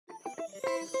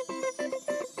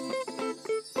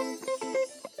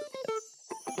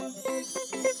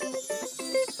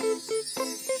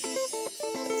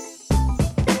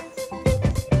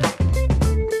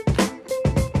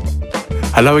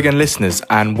Hello again, listeners,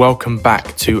 and welcome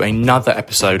back to another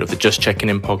episode of the Just Checking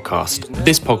In podcast.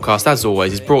 This podcast, as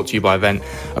always, is brought to you by Vent,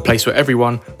 a place where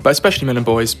everyone, but especially men and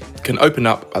boys, can open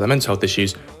up about their mental health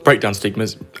issues, break down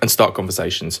stigmas, and start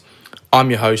conversations. I'm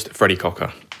your host, Freddie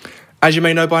Cocker. As you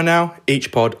may know by now,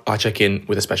 each pod I check in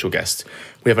with a special guest.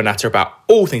 We have a natter about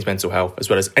all things mental health, as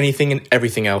well as anything and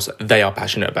everything else they are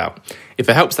passionate about. If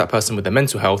it helps that person with their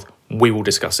mental health, we will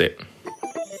discuss it.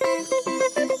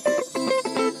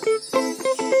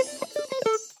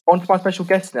 On to my special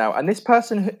guest now, and this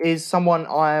person is someone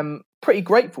I am pretty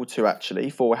grateful to,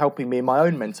 actually, for helping me in my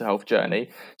own mental health journey.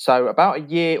 So about a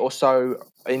year or so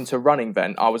into running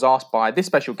Vent, I was asked by this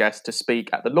special guest to speak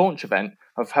at the launch event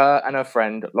of her and her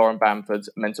friend Lauren Bamford's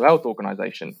mental health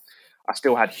organisation. I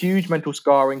still had huge mental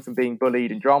scarring from being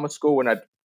bullied in drama school, and I'd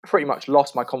pretty much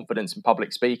lost my confidence in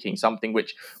public speaking, something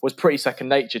which was pretty second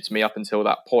nature to me up until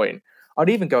that point. I'd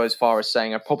even go as far as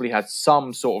saying I probably had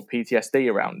some sort of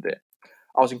PTSD around it.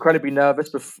 I was incredibly nervous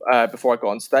before I got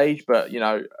on stage, but,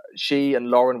 she and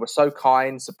Lauren were so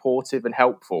kind, supportive and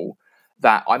helpful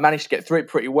that I managed to get through it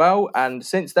pretty well. And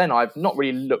since then, I've not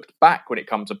really looked back when it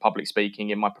comes to public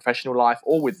speaking in my professional life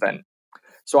or with Vent.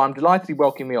 So I'm delighted to be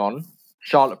welcoming on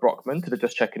Charlotte Brockman to the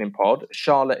Just Checking In pod.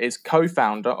 Charlotte is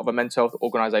co-founder of a mental health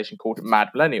organisation called Mad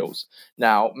Millennials.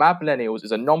 Now, Mad Millennials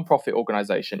is a non-profit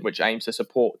organisation which aims to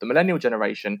support the millennial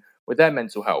generation with their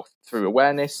mental health through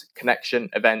awareness, connection,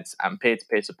 events and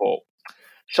peer-to-peer support.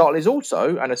 Charlotte is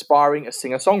also an aspiring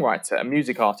singer-songwriter and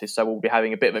music artist, so we'll be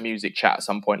having a bit of a music chat at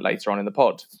some point later on in the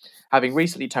pod. Having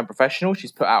recently turned professional,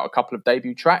 she's put out a couple of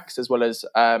debut tracks, as well as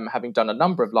having done a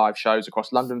number of live shows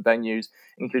across London venues,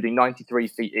 including 93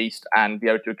 Feet East and the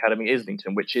O2 Academy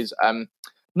Islington, which is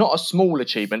not a small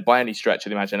achievement by any stretch of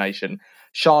the imagination.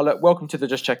 Charlotte, welcome to the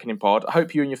Just Checking In pod. I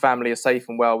hope you and your family are safe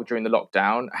and well during the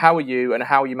lockdown. How are you, and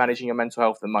how are you managing your mental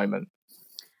health at the moment?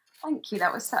 Thank you.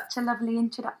 That was such a lovely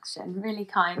introduction. Really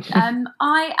kind. I'm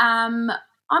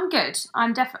good.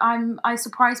 I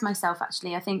surprised myself,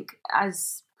 actually. I think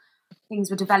as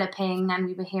things were developing and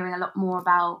we were hearing a lot more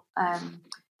about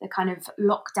the kind of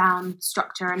lockdown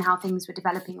structure and how things were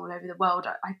developing all over the world,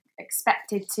 I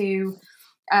expected to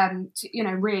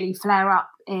really flare up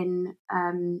in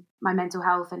my mental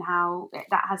health and how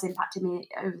that has impacted me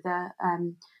over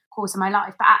the course of my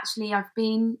life. But actually I've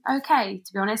been okay,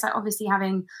 to be honest. Like, obviously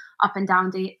having up and down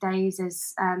days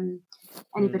as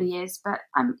anybody is, but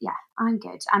I'm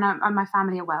good, and my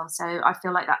family are well, so I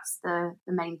feel like that's the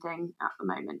main thing at the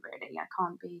moment, really. I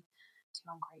can't be too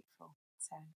ungrateful.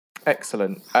 So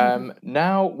excellent.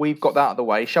 Now we've got that out of the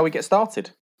way, shall we get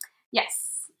started?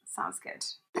 Yes, sounds good.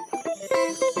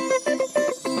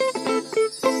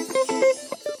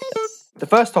 The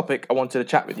first topic I wanted to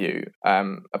chat with you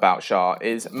about, Shah,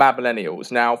 is Mad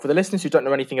Millennials. Now, for the listeners who don't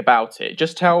know anything about it,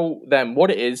 just tell them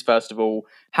what it is, first of all,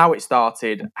 how it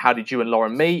started, how did you and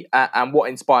Lauren meet, and what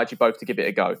inspired you both to give it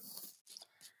a go?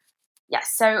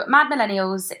 Yes, so Mad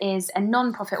Millennials is a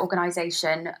non-profit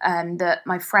organisation that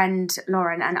my friend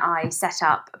Lauren and I set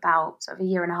up about sort of a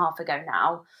year and a half ago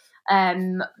now.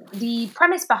 The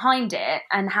premise behind it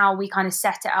and how we kind of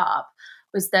set it up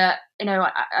was that,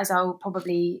 as I'll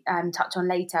probably touch on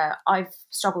later, I've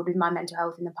struggled with my mental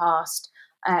health in the past.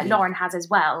 Lauren has as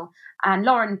well. And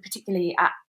Lauren, particularly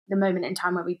at the moment in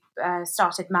time where we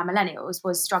started Mad Millennials,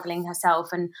 was struggling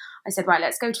herself. And I said, right,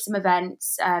 let's go to some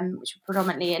events, which were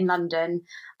predominantly in London.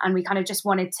 And we kind of just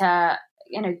wanted to,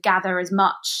 gather as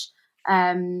much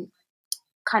kind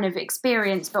of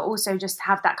experience, but also just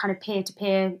have that kind of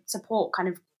peer-to-peer support kind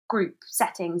of group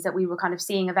settings that we were kind of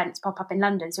seeing events pop up in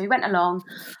London. So we went along,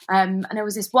 and there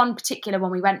was this one particular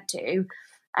one we went to,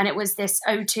 and it was this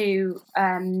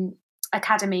O2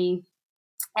 Academy.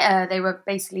 They were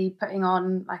basically putting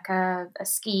on like a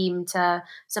scheme to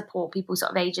support people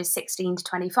sort of ages 16 to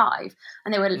 25,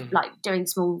 and they were like doing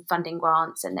small funding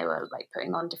grants, and they were like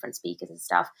putting on different speakers and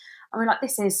stuff. And we're like,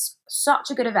 this is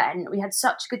such a good event. We had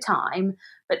such a good time,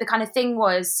 but the kind of thing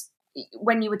was,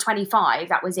 when you were 25,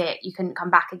 that was it. You couldn't come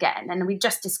back again. And we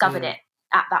just discovered it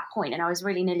at that point, and I was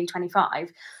really nearly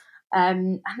 25.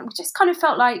 And we just kind of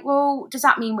felt like, well, does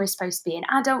that mean we're supposed to be an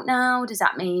adult now? Does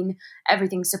that mean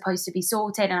everything's supposed to be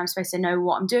sorted and I'm supposed to know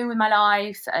what I'm doing with my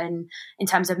life? And in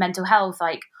terms of mental health,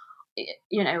 like,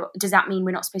 does that mean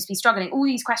we're not supposed to be struggling? All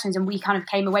these questions. And we kind of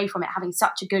came away from it having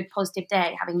such a good, positive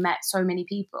day, having met so many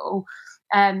people.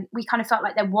 We kind of felt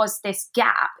like there was this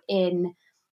gap in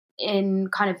in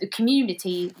kind of the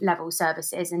community level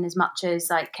services, and as much as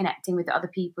like connecting with other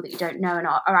people that you don't know and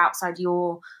are outside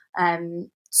your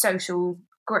social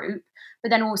group, but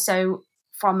then also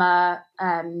from a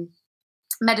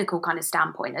medical kind of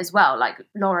standpoint as well. Like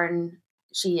Lauren,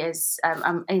 she is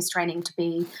training to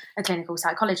be a clinical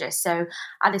psychologist. So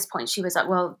at this point, she was like,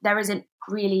 well, there isn't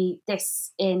really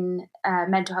this in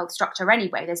mental health structure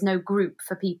anyway. There's no group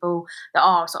for people that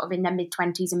are sort of in their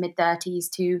mid-20s and mid-30s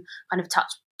to kind of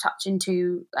touch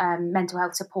into mental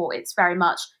health support. It's very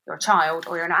much you're a child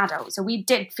or you're an adult. So we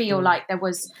did feel like there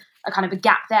was a kind of a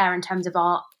gap there in terms of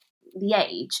the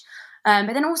age.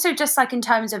 But then also just like in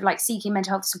terms of like seeking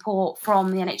mental health support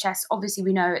from the NHS, obviously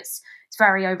we know it's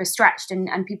very overstretched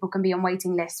and people can be on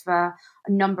waiting lists for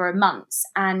a number of months.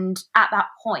 And at that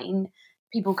point,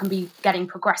 people can be getting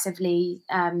progressively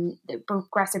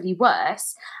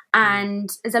worse. And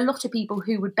there's a lot of people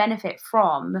who would benefit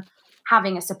from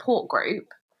having a support group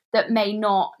that may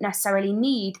not necessarily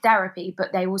need therapy,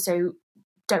 but they also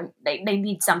they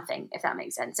need something, if that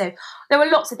makes sense. So there were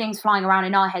lots of things flying around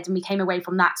in our heads, and we came away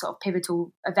from that sort of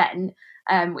pivotal event,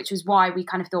 which was why we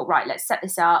kind of thought, right, let's set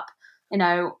this up. You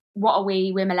know, what are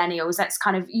we? We're millennials. Let's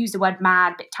kind of use the word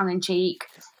mad, bit tongue in cheek.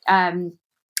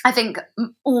 I think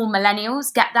all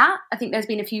millennials get that. I think there's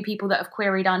been a few people that have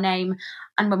queried our name,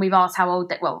 and when we've asked how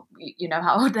old you know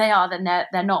how old they are, then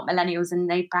they're not millennials, and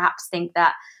they perhaps think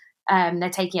that they're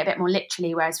taking it a bit more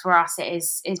literally. Whereas for us, it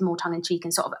is more tongue in cheek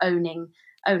and sort of owning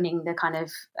the kind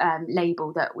of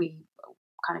label that we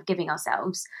kind of giving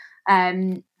ourselves.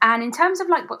 And in terms of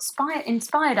like what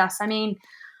inspired us, I mean,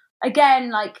 again,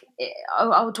 like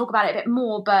I'll talk about it a bit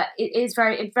more, but it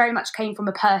very much came from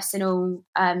a personal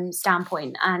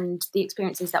standpoint and the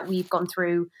experiences that we've gone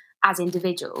through as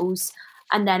individuals.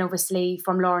 And then obviously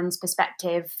from Lauren's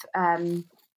perspective,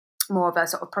 more of a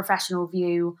sort of professional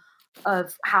view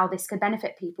of how this could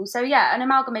benefit people. So yeah, an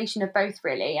amalgamation of both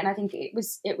really. And I think it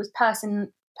was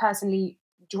personally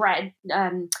dread.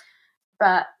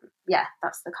 But yeah,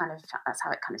 that's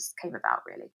how it kind of came about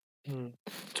really.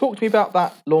 Talk to me about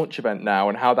that launch event now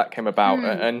and how that came about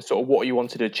and sort of what you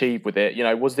wanted to achieve with it. You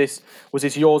know, was this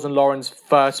yours and Lauren's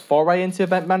first foray into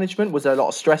event management? Was there a lot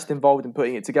of stress involved in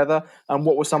putting it together? And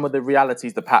what were some of the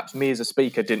realities that perhaps me as a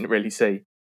speaker didn't really see?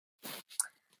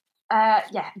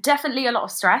 Yeah, definitely a lot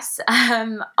of stress.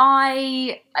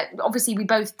 I obviously we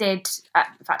both did.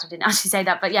 In fact, I didn't actually say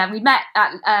that, but yeah, we met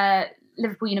at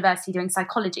Liverpool University doing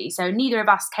psychology. So neither of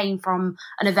us came from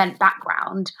an event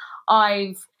background.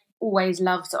 I've always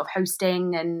loved sort of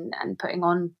hosting and putting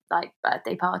on like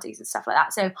birthday parties and stuff like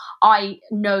that. So I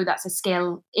know that's a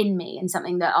skill in me and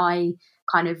something that I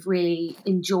kind of really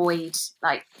enjoyed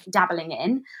like dabbling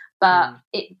in. But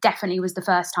it definitely was the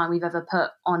first time we've ever put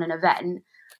on an event.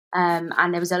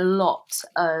 And there was a lot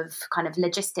of kind of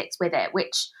logistics with it,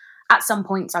 which at some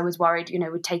points I was worried, you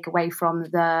know, would take away from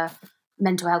the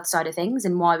mental health side of things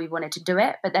and why we wanted to do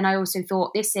it. But then I also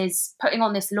thought this is putting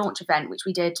on this launch event, which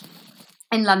we did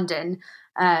in London.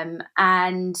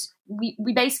 And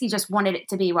we basically just wanted it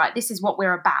to be, right, this is what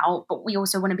we're about, but we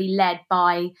also want to be led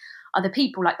by other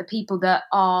people, like the people that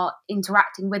are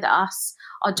interacting with us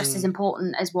are just as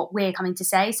important as what we're coming to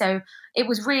say. So it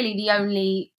was really the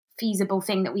only feasible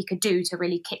thing that we could do to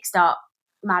really kickstart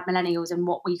Mad Millennials and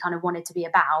what we kind of wanted to be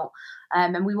about.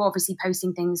 And we were obviously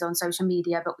posting things on social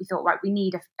media, but we thought, right, we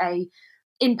need a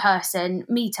in-person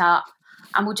meetup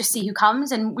and we'll just see who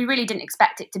comes. And we really didn't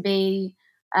expect it to be,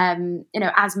 you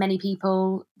know, as many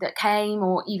people that came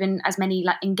or even as many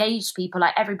like engaged people.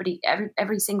 Like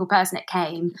every single person that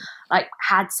came like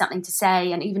had something to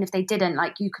say. And even if they didn't,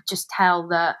 like you could just tell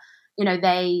that, you know,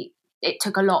 it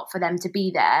took a lot for them to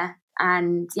be there.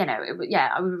 And, you know,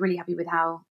 I was really happy with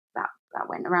how that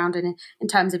went around. And in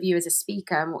terms of you as a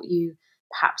speaker and what you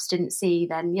perhaps didn't see,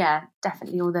 then, yeah,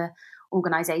 definitely all the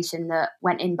organisation that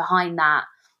went in behind that.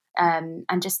 And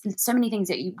just so many things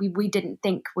that we didn't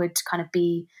think would kind of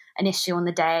be an issue on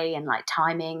the day and like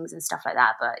timings and stuff like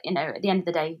that. But, you know, at the end of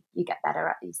the day, you get better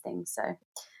at these things. So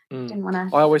didn't want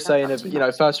to. I always say,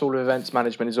 first rule of events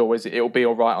management is always it'll be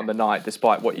all right on the night,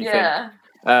 despite what you think.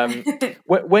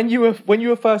 When you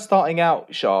were first starting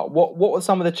out, Shah, what were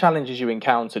some of the challenges you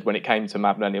encountered when it came to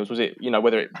Mad Millennials? Was it, you know,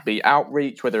 whether it be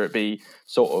outreach, whether it be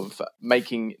sort of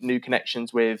making new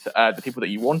connections with the people that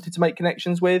you wanted to make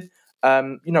connections with?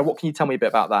 You know, what can you tell me a bit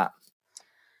about that?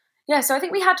 Yeah, so I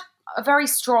think we had a very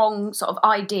strong sort of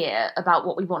idea about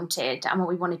what we wanted and what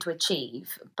we wanted to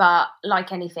achieve. But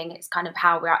like anything, it's kind of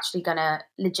how we're actually going to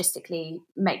logistically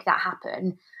make that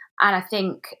happen. And I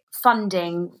think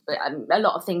funding, a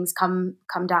lot of things come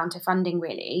down to funding,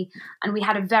 really. And we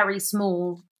had a very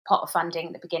small pot of funding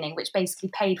at the beginning, which basically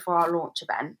paid for our launch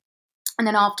event. And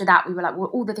then after that, we were like,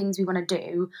 well, all the things we want to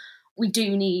do, we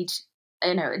do need,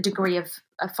 a degree of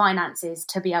finances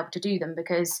to be able to do them,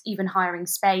 because even hiring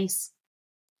space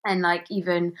and like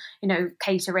even,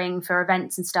 catering for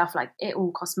events and stuff, like it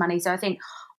all costs money. So I think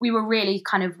we were really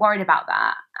kind of worried about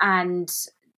that. And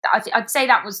I'd say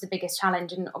that was the biggest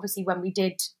challenge. And obviously when we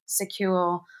did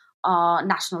secure our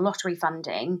national lottery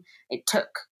funding, it took,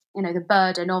 the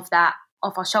burden of that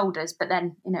off our shoulders, but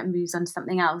then, it moves on to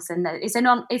something else. And it's an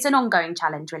ongoing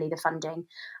challenge, really, the funding.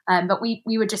 But we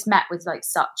were just met with like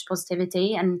such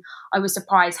positivity. And I was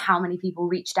surprised how many people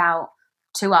reached out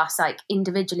to us, like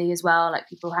individually as well, like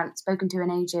people who hadn't spoken to in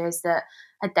ages, that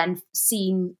had then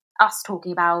seen us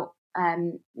talking about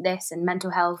this and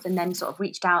mental health, and then sort of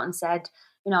reached out and said,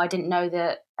 I didn't know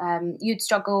that you'd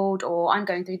struggled, or I'm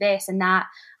going through this and that.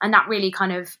 And that really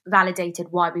kind of validated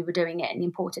why we were doing it and the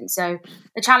importance. So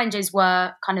the challenges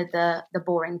were kind of the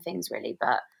boring things, really,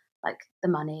 but like the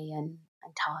money and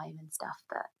time and stuff.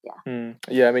 But yeah.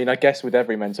 Yeah, I mean, I guess with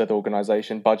every mental health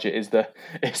organisation, budget is the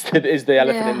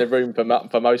elephant in the room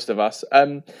for most of us.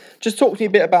 Just talk to me a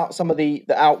bit about some of the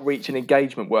outreach and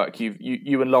engagement work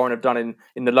you and Lauren have done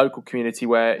in the local community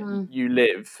where you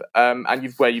live,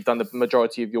 and where you've done the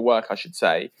majority of your work, I should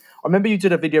say. I remember you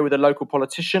did a video with a local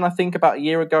politician, I think about a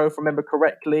year ago, if I remember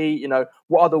correctly.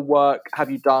 What other work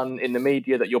have you done in the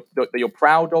media that you're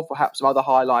proud of? Perhaps some other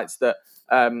highlights that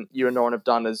you and Lauren have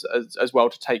done as well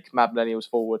to take Mad Millennials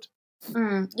forward.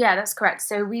 Yeah, that's correct.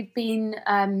 So we've been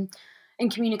in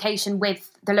communication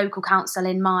with the local council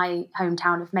in my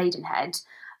hometown of Maidenhead,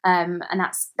 and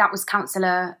that was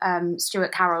Councillor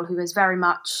Stuart Carroll, who is very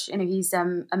much, he's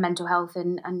a mental health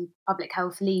and public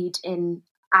health lead in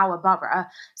our borough.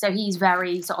 So he's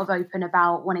very sort of open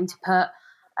about wanting to put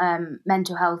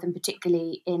mental health, and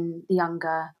particularly in the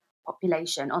younger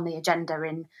population, on the agenda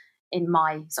in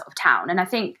my sort of town. And I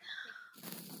think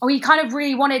we kind of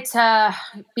really wanted to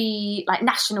be like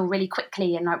national really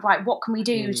quickly, and like, right, what can we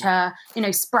do to,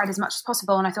 spread as much as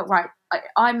possible? And I thought, right,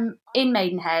 I'm in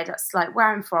Maidenhead, that's like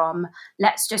where I'm from.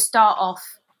 Let's just start off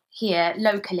here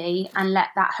locally and let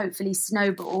that hopefully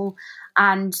snowball.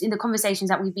 And in the conversations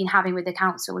that we've been having with the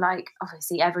council, like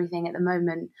obviously everything at the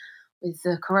moment with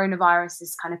the coronavirus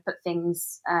has kind of put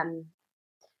things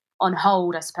on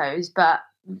hold, I suppose, but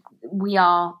we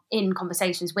are in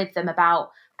conversations with them about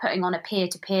putting on a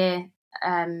peer-to-peer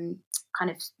kind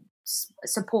of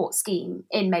support scheme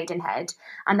in Maidenhead,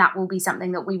 and that will be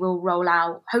something that we will roll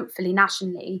out hopefully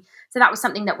nationally. So that was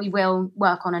something that we will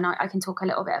work on, and I can talk a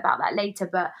little bit about that later.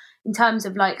 But in terms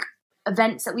of like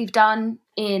events that we've done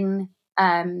in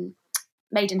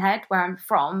Maidenhead, where I'm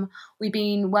from, we've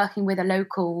been working with a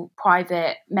local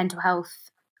private mental health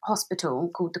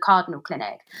hospital called the Cardinal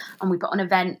Clinic, and we put on an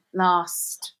event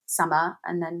last summer,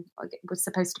 and then it was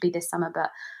supposed to be this summer,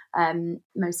 but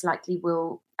most likely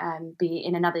will be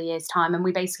in another year's time. And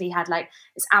we basically had like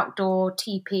this outdoor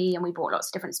TP, and we brought lots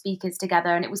of different speakers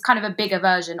together, and it was kind of a bigger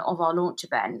version of our launch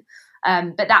event,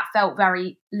 but that felt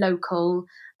very local,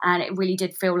 and it really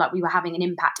did feel like we were having an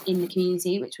impact in the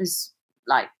community, which was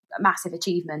like a massive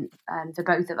achievement for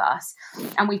both of us.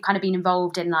 And we've kind of been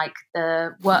involved in like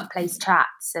the workplace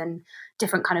chats and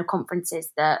different kind of conferences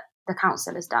that the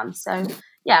council has done. So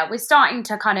yeah, we're starting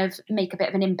to kind of make a bit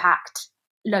of an impact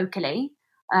locally,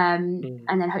 and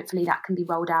then hopefully that can be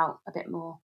rolled out a bit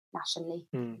more nationally.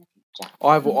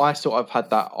 I sort of had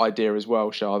that idea as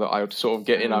well, Shah, that I would sort of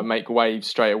get make waves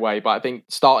straight away. But I think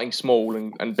starting small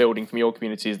and building from your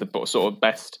community is the sort of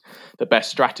the best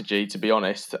strategy, to be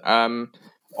honest.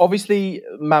 Obviously,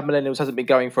 Mad Millennials hasn't been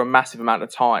going for a massive amount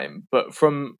of time, but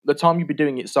from the time you've been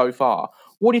doing it so far,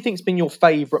 what do you think's been your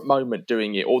favourite moment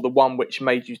doing it, or the one which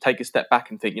made you take a step back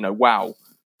and think, wow,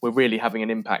 we're really having an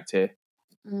impact here?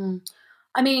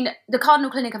 I mean, the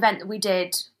Cardinal Clinic event that we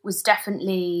did was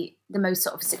definitely the most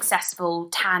sort of successful,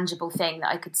 tangible thing that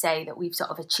I could say that we've sort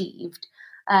of achieved.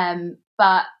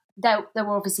 But there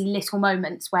were obviously little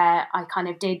moments where I kind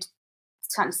of did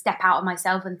kind of step out of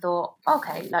myself and thought,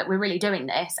 okay, like we're really doing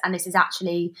this, and this is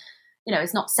actually,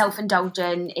 it's not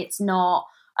self-indulgent, it's not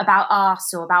about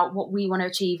us or about what we want to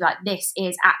achieve, like this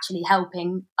is actually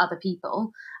helping other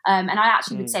people. And I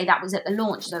actually would say that was at the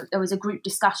launch. There was a group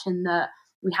discussion that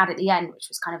we had at the end, which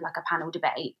was kind of like a panel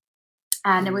debate,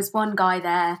 and there was one guy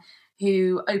there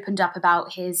who opened up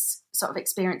about his sort of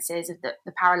experiences of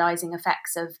the paralysing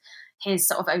effects of his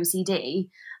sort of OCD,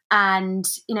 and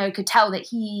could tell that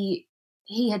he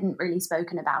hadn't really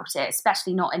spoken about it,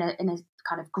 especially not in a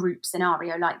kind of group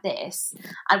scenario like this,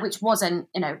 and which wasn't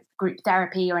group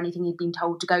therapy or anything he'd been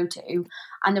told to go to.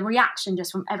 And the reaction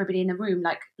just from everybody in the room,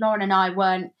 like Lauren and I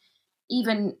weren't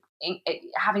even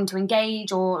having to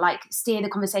engage or like steer the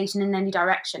conversation in any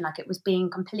direction. Like it was being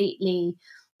completely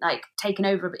like taken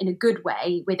over in a good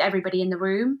way with everybody in the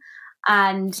room.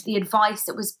 And the advice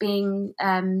that was being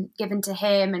given to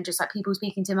him and just like people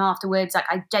speaking to him afterwards, like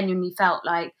I genuinely felt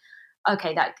like,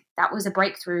 okay, that was a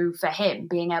breakthrough for him,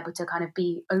 being able to kind of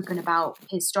be open about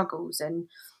his struggles. And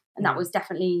that was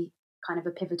definitely kind of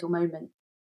a pivotal moment.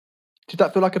 Did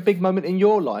that feel like a big moment in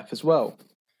your life as well?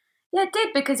 Yeah, it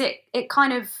did, because it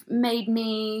kind of made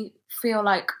me feel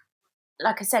like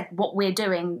I said, what we're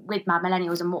doing with Mad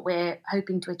Millennials and what we're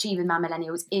hoping to achieve in Mad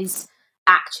Millennials is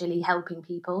actually helping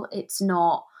people. It's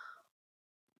not,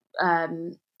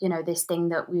 this thing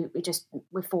that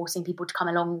we're forcing people to come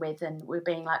along with, and we're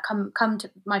being like, come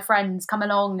to my friends, come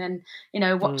along and,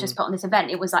 watch us put on this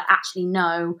event. It was like, actually,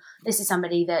 no, this is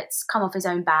somebody that's come off his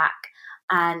own back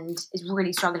and is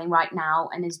really struggling right now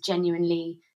and has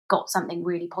genuinely got something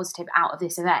really positive out of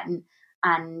this event,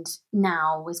 and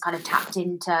now is kind of tapped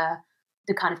into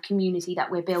the kind of community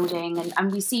that we're building.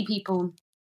 And we see people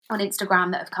on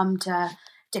Instagram that have come to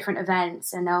different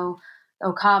events, and they'll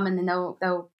come and then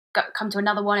they'll come to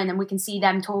another one, and then we can see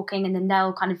them talking, and then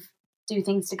they'll kind of do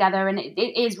things together, and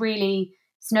it is really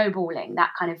snowballing,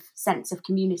 that kind of sense of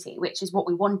community, which is what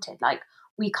we wanted. Like,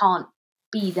 we can't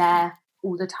be there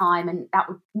all the time, and that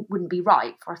wouldn't be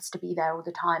right for us to be there all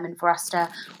the time and for us to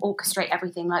orchestrate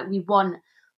everything. Like, we want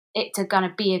it to kind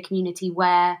of be a community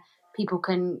where people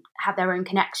can have their own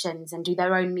connections and do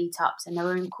their own meetups and their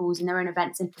own calls and their own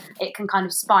events, and it can kind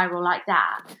of spiral like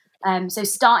that. So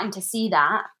starting to see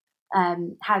that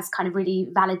has kind of really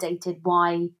validated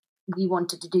why we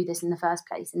wanted to do this in the first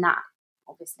place, and that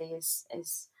obviously is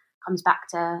comes back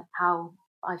to how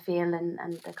I feel and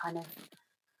the kind of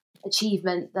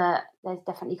achievement that there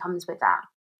definitely comes with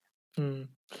that.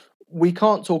 We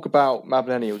can't talk about Mad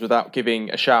Millennials without giving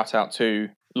a shout out to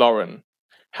Lauren.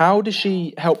 How does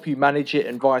she help you manage it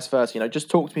and vice versa? Just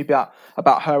talk to me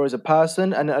about her as a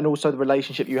person and also the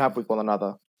relationship you have with one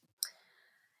another.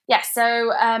 Yeah,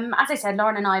 so as I said,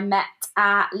 Lauren and I met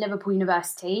at Liverpool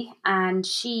University, and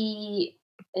she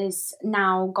is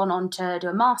now gone on to do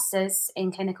a master's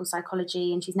in clinical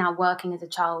psychology, and she's now working as a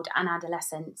child and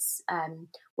adolescence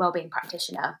wellbeing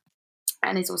practitioner,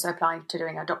 and is also applying to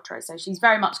doing her doctorate. So she's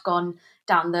very much gone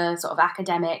down the sort of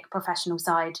academic, professional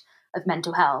side of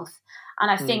mental health. And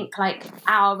I think like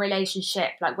our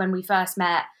relationship, like when we first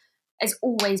met, has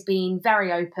always been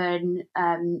very open.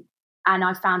 And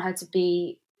I found her to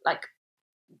be like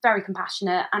very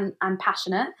compassionate and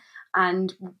passionate.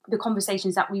 And the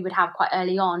conversations that we would have quite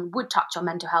early on would touch on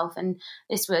mental health. And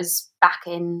this was back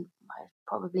in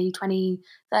probably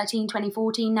 2013,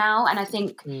 2014 now. And I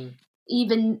think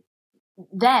even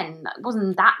then, it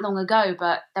wasn't that long ago,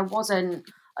 but there wasn't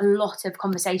a lot of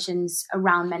conversations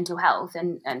around mental health.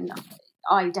 And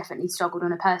I definitely struggled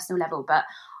on a personal level, but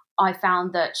I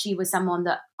found that she was someone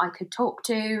that I could talk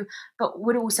to, but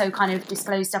would also kind of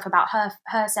disclose stuff about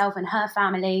herself and her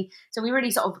family. So we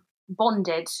really sort of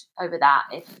bonded over that,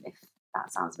 if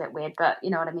that sounds a bit weird, but you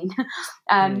know what I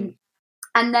mean.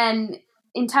 And then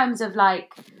in terms of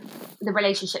like the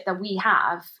relationship that we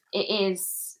have,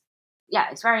 it's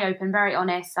very open, very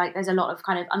honest. Like, there's a lot of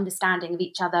kind of understanding of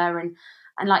each other, and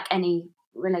like any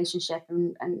relationship,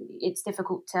 and it's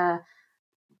difficult to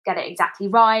get it exactly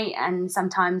right. And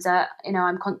sometimes,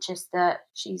 I'm conscious that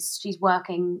she's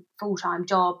working full-time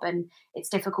job, and it's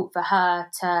difficult for her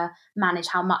to manage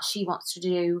how much she wants to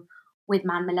do with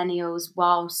Mad Millennials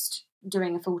whilst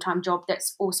doing a full-time job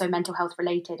that's also mental health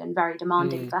related and very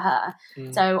demanding for her.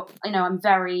 So, I'm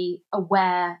very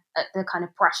aware of the kind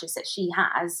of pressures that she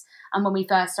has. And when we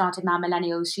first started Mad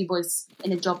Millennials, she was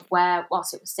in a job where,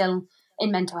 whilst it was still in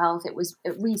mental health, it was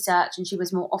research, and she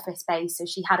was more office-based, so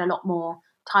she had a lot more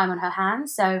time on her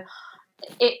hands. So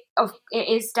it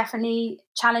is definitely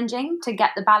challenging to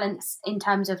get the balance in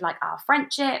terms of like our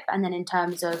friendship, and then in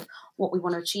terms of what we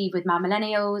want to achieve with Mad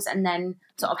Millennials, and then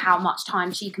sort of how much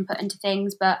time she can put into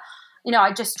things. But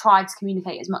I just tried to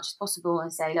communicate as much as possible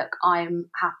and say, look,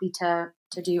 I'm happy to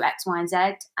do X, Y, and Z,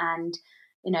 and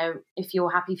if you're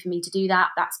happy for me to do that,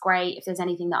 that's great. If there's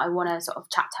anything that I want to sort of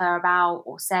chat to her about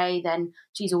or say, then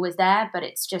she's always there. But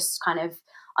it's just kind of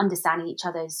understanding each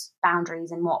other's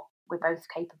boundaries and what we're both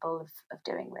capable of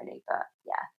doing, really. But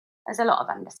yeah, there's a lot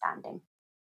of understanding.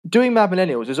 Doing Mad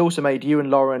Millennials has also made you and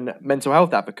Lauren mental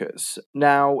health advocates.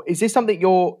 Now, is this something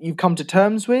you've come to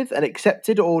terms with and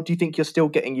accepted, or do you think you're still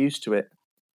getting used to it?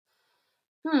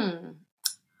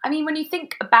 I mean, when you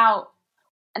think about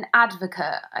an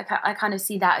advocate, I kind of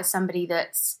see that as somebody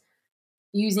that's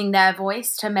using their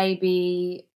voice to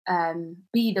maybe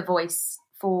be the voice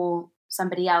for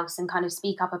somebody else and kind of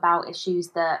speak up about issues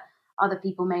that other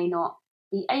people may not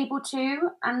be able to.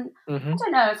 And Mm-hmm. I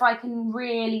don't know if I can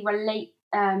really relate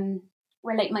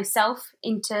myself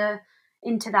into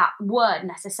that word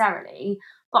necessarily,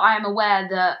 but I am aware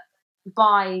that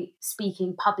by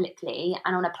speaking publicly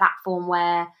and on a platform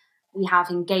where we have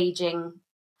engaging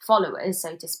followers,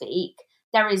 so to speak,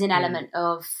 there is an element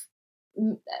of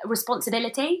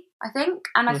responsibility, I think.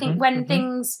 And I think when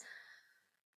things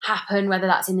happen, whether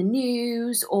that's in the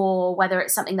news or whether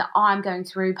it's something that I'm going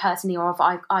through personally, or if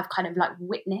I've kind of like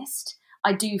witnessed,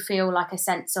 I do feel like a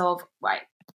sense of, right,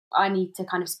 I need to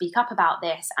kind of speak up about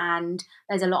this. And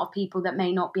there's a lot of people that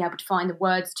may not be able to find the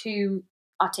words to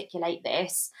articulate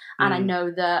this. And I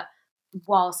know that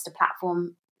whilst a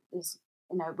platform is,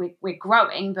 we're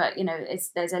growing, but,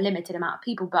 there's a limited amount of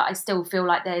people, but I still feel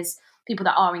like there's people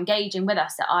that are engaging with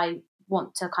us that I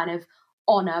want to kind of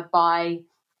honour by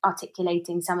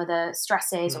articulating some of the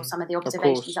stresses or some of the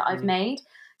observations that I've made.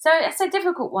 So it's a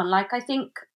difficult one. Like, I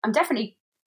think I'm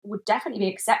would definitely be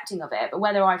accepting of it, but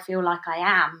whether I feel like I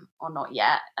am or not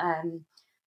yet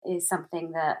is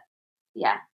something that,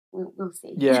 we'll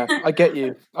see. Yeah, I get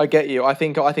you. I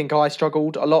think I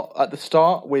struggled a lot at the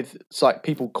start with like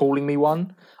people calling me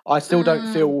one. I still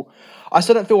don't feel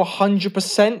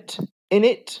 100% in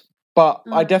it, but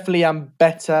I definitely am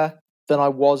better than I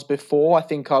was before. I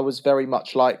think I was very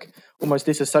much like almost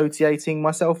disassociating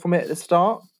myself from it at the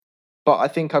start, but I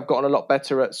think I've gotten a lot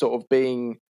better at sort of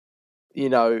being,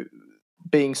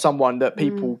 being someone that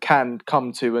people can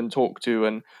come to and talk to,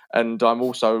 and I've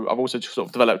also sort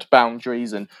of developed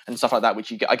boundaries and stuff like that,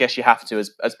 which I guess you have to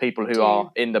as people who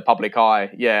are in the public eye,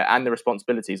 and the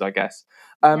responsibilities, I guess.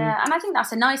 And I think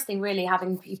that's a nice thing, really,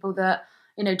 having people that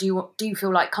do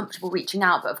feel like comfortable reaching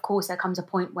out. But of course, there comes a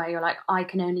point where you're like, I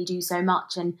can only do so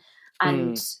much, and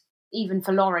even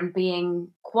for Lauren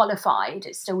being qualified,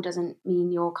 it still doesn't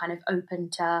mean you're kind of open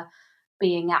to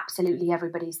being absolutely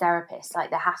everybody's therapist. Like,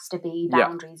 there has to be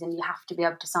boundaries, and you have to be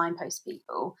able to signpost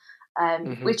people,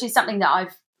 which is something that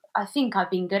I think I've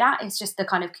been good at. It's just the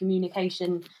kind of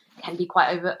communication can be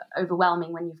quite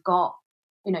overwhelming when you've got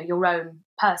your own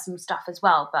personal stuff as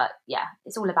well. But yeah,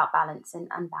 it's all about balance and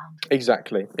boundaries.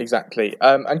 Exactly.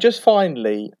 And just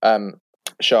finally,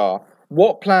 Shah,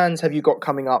 what plans have you got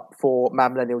coming up for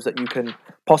Mad Millennials that you can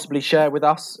possibly share with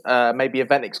us? Maybe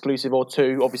event exclusive or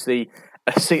two. Obviously,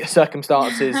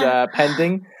 circumstances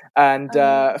pending. And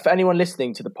for anyone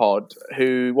listening to the pod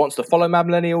who wants to follow Mad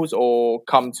Millennials or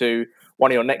come to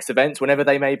one of your next events, whenever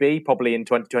they may be, probably in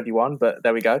 2021, but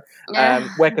there we go.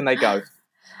 Where can they go?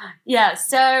 Yeah,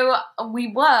 so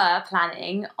we were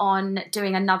planning on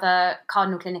doing another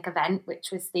Cardinal Clinic event,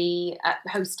 which was the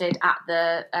hosted at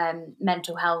the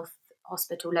mental health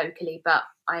hospital locally, but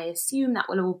I assume that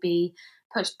will all be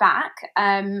pushed back.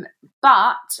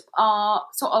 But our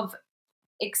sort of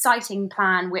exciting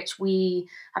plan, which we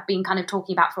have been kind of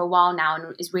talking about for a while now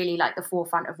and is really like the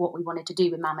forefront of what we wanted to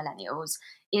do with Mad Millennials,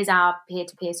 is our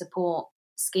peer-to-peer support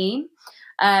scheme.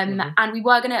 And we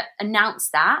were going to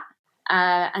announce that.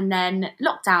 And then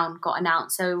lockdown got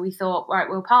announced. So we thought, right,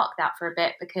 we'll park that for a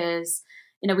bit because,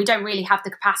 we don't really have the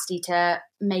capacity to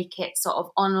make it sort of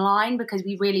online, because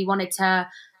we really wanted to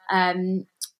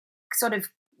sort of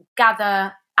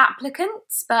gather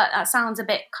applicants, but that sounds a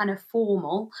bit kind of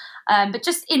formal, but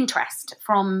just interest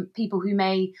from people who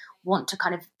may want to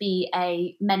kind of be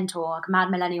a mentor, like a Mad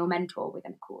Millennial mentor, we're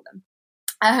going to call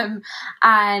them.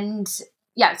 And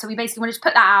yeah, so we basically wanted to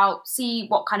put that out, see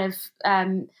what kind of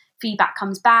feedback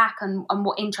comes back and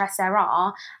what interests there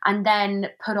are, and then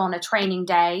put on a training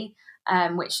day,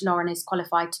 which Lauren is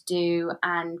qualified to do,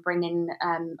 and bring in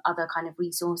other kind of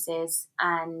resources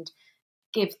and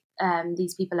give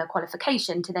these people a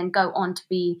qualification to then go on to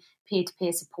be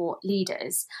peer-to-peer support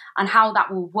leaders. And how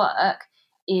that will work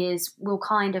is we'll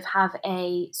kind of have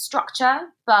a structure,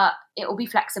 but it will be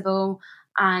flexible.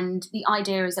 And the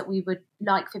idea is that we would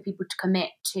like for people to commit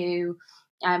to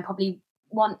probably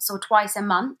once or twice a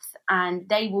month, and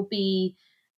they will be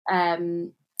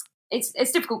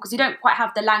it's difficult because you don't quite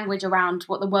have the language around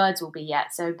what the words will be yet,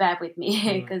 so bear with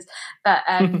me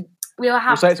we'll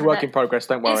say it's a work in progress,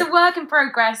 don't worry. It's a work in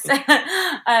progress.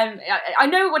 I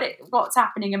know what's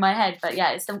happening in my head, but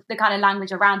yeah, it's the kind of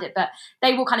language around it. But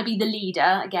they will kind of be the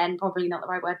leader, again, probably not the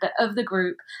right word, but of the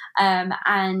group.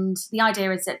 And the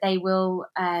idea is that they will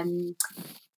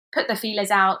put the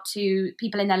feelers out to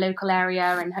people in their local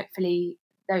area, and hopefully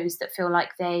those that feel like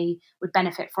they would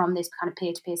benefit from this kind of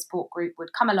peer-to-peer support group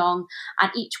would come along,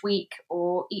 and each week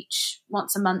or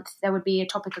once a month there would be a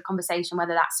topic of conversation,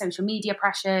 whether that's social media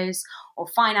pressures or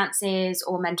finances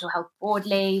or mental health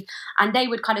broadly, and they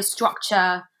would kind of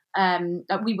structure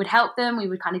that we would help them. We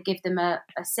would kind of give them a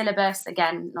syllabus,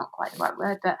 again, not quite the right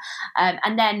word, but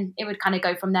and then it would kind of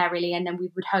go from there really. And then we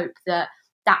would hope that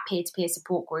peer-to-peer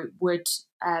support group would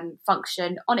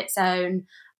function on its own,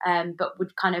 but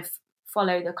would kind of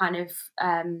follow the kind of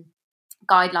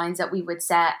guidelines that we would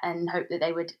set and hope that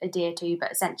they would adhere to.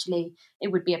 But essentially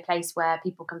it would be a place where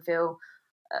people can feel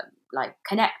like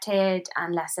connected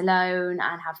and less alone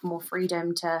and have more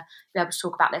freedom to be able to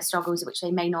talk about their struggles, which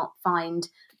they may not find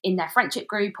in their friendship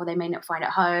group, or they may not find at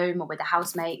home or with their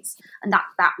housemates, and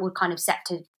that would kind of set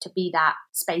to be that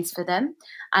space for them.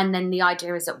 And then the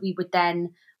idea is that we would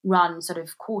then run sort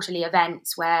of quarterly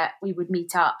events where we would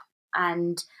meet up,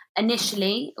 and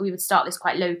initially we would start this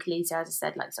quite locally, so as I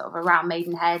said, like sort of around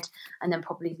Maidenhead and then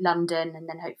probably London, and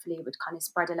then hopefully it would kind of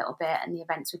spread a little bit and the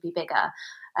events would be bigger.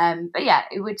 But yeah,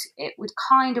 it would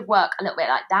kind of work a little bit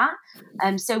like that.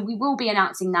 So we will be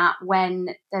announcing that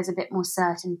when there's a bit more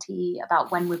certainty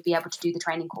about when we'd be able to do the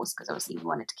training course, because obviously we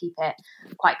wanted to keep it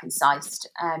quite concise,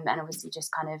 and obviously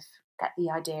just kind of get the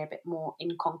idea a bit more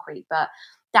in concrete. But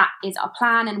that is our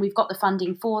plan, and we've got the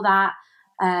funding for that.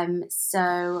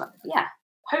 So yeah,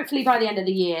 hopefully by the end of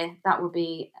the year that will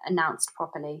be announced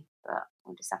properly, but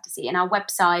we'll just have to see. And our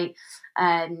website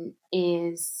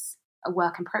is a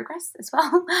work in progress as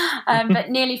well,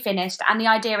 but nearly finished. And the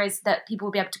idea is that people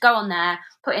will be able to go on there,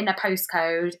 put in their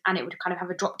postcode, and it would kind of have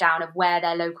a drop down of where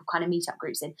their local kind of meetup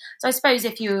groups in. So I suppose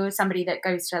if you're somebody that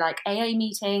goes to like AA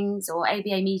meetings or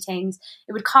ABA meetings,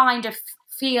 it would kind of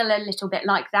feel a little bit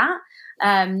like that,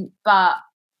 but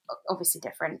obviously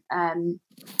different,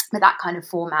 with that kind of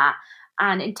format.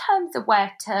 And in terms of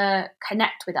where to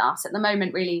connect with us, at the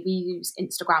moment, really, we use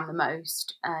Instagram the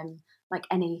most, like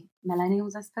any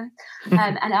millennials, I suppose.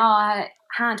 And our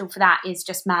handle for that is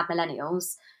just Mad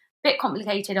Millennials. Bit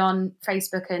complicated on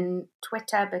Facebook and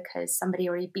Twitter because somebody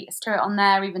already beat us to it on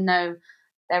there, even though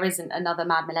there isn't another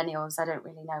Mad Millennials. I don't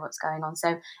really know what's going on.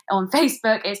 So on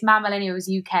Facebook, it's Mad Millennials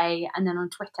UK, and then on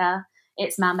Twitter,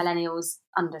 it's Mad Millennials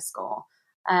 _.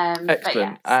 Excellent.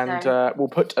 Yeah, and we'll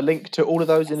put a link to all of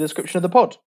those in the description of the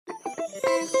pod.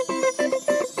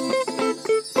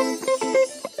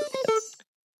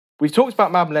 We've talked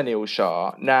about Mad Millennials,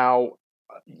 Shah. Now,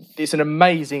 it's an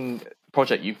amazing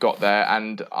project you've got there,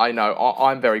 and I know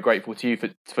I'm very grateful to you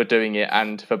for doing it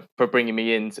and for bringing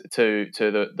me in to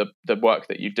the work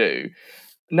that you do.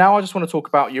 Now I just want to talk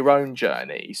about your own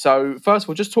journey. So first of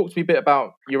all, just talk to me a bit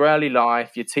about your early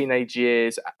life, your teenage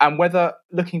years, and whether,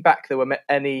 looking back, there were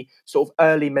any sort of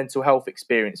early mental health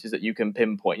experiences that you can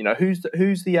pinpoint. You know, who's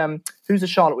the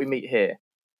Charlotte we meet here?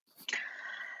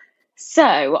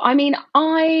 So, I mean,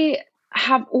 I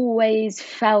have always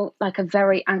felt like a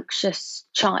very anxious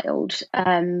child.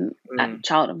 Child,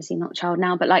 obviously not child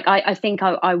now, but like I think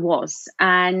I was.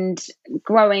 And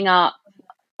growing up,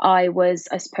 I was,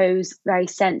 I suppose, very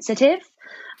sensitive,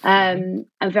 and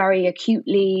very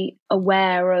acutely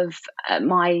aware of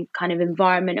my kind of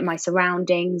environment and my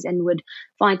surroundings, and would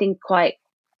find things quite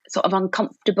sort of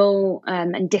uncomfortable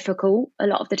and difficult a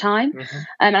lot of the time.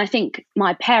 And I think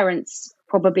my parents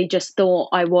probably just thought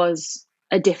I was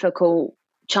a difficult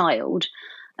child,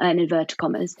 in inverted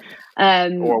commas,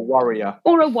 or a worrier,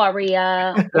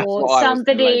 or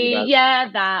somebody,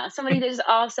 somebody that just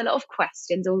asks a lot of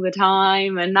questions all the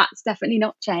time, and that's definitely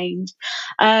not changed.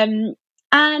 And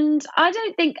I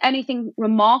don't think anything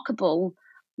remarkable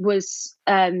was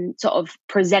sort of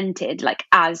presented like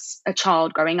as a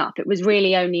child growing up. It was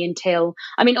really only until,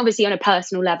 I mean, obviously on a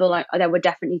personal level, there were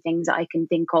definitely things that I can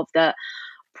think of that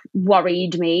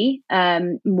worried me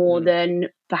more than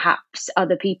perhaps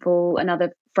other people and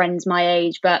other friends my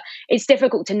age, but it's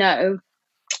difficult to know.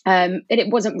 And it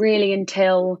wasn't really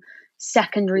until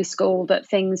secondary school that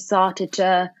things started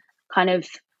to kind of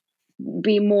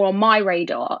be more on my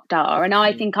radar. And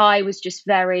I think I was just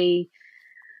very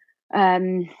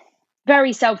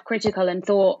very self-critical and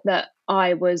thought that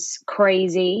I was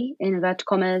crazy, in inverted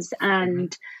commas,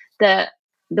 and that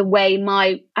the way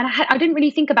I didn't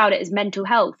really think about it as mental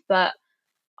health, but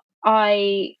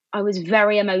I was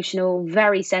very emotional,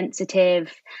 very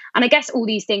sensitive, and I guess all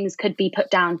these things could be put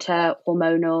down to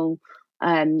hormonal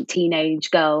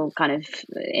teenage girl kind of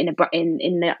in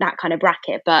that kind of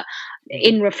bracket. But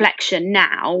in reflection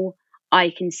now, I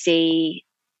can see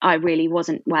I really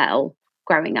wasn't well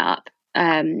growing up,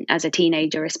 as a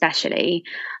teenager especially,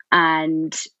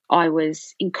 and I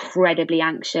was incredibly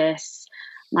anxious.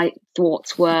 My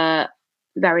thoughts were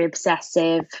very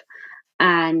obsessive,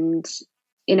 and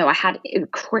I had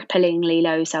cripplingly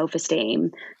low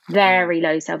self-esteem, very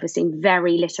low self-esteem,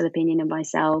 very little opinion of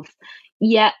myself,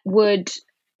 yet would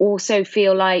also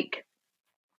feel like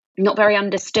not very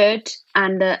understood,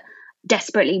 and that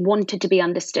desperately wanted to be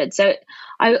understood. So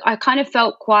I kind of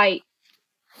felt quite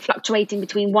fluctuating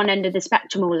between one end of the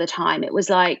spectrum all the time. It was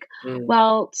like,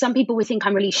 well, some people would think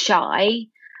I'm really shy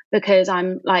because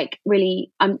I'm like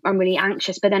really, I'm really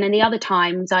anxious. But then in the other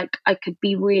times, like I could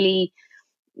be really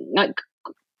like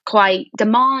quite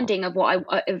demanding of what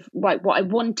I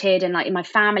wanted, and like in my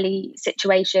family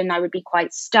situation, I would be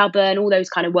quite stubborn. All those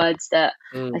kind of words that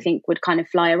I think would kind of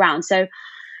fly around. So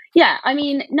yeah, I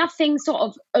mean, nothing sort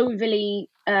of overly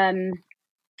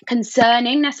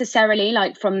concerning necessarily,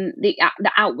 like from the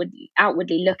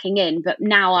outwardly looking in. But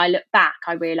now I look back,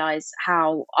 I realize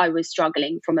how I was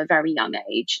struggling from a very young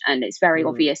age, and it's very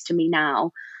obvious to me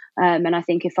now. And I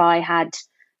think if I had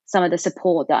some of the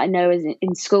support that I know is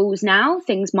in schools now,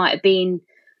 things might have been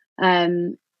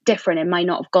different. It might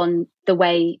not have gone the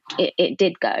way it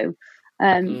did go.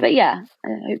 But yeah, I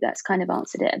hope that's kind of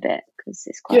answered it a bit, because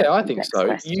it's quite a complex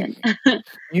question.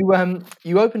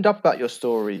 You opened up about your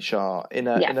story, Shah, in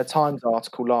a Times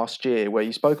article last year, where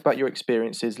you spoke about your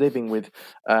experiences living with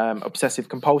obsessive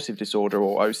compulsive disorder,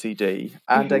 or OCD,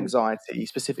 and anxiety,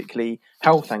 specifically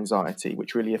health anxiety,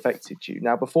 which really affected you.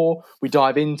 Now, before we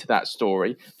dive into that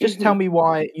story, just tell me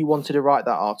why you wanted to write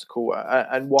that article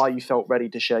and why you felt ready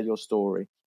to share your story.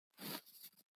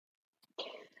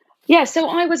 Yeah, so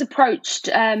I was approached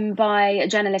by a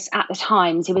journalist at the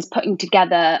Times who was putting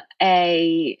together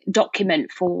a document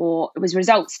it was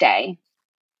Results Day,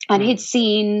 and he'd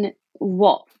seen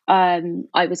what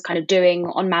I was kind of doing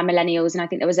on Mad Millennials, and I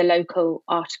think there was a local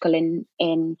article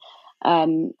in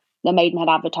the Maidenhead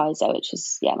Advertiser, which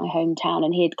is my hometown,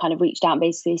 and he had kind of reached out and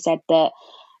basically said that,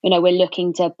 we're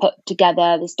looking to put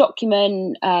together this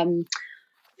document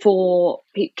for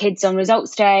kids on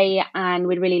Results Day, and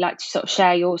we'd really like to sort of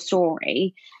share your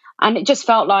story. And it just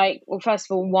felt like, well, first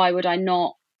of all, why would I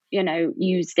not,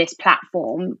 use this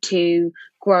platform to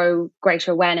grow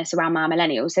greater awareness around Mad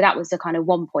Millennials? So that was the kind of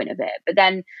one point of it. But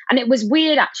then, and it was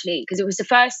weird actually, because it was the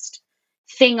first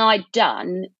thing I'd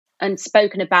done and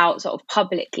spoken about sort of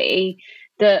publicly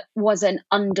that wasn't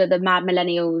under the Mad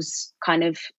Millennials kind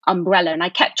of umbrella. And I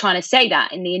kept trying to say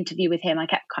that in the interview with him. I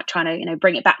kept trying to,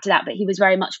 bring it back to that, but he was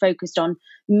very much focused on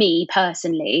me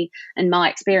personally and my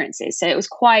experiences. So it was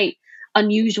quite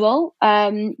unusual,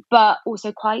 but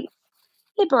also quite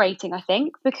liberating, I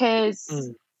think, because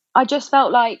I just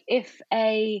felt like if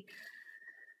a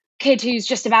kid who's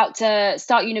just about to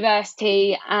start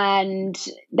university and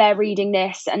they're reading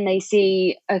this and they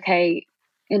see, okay,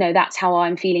 that's how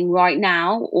I'm feeling right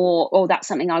now, or that's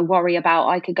something I worry about,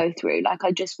 I could go through. Like,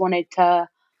 I just wanted to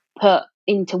put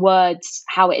into words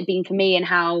how it had been for me and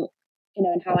how,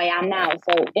 and how I am now.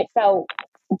 So it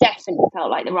definitely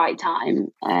felt like the right time.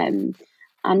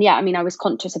 And yeah, I mean, I was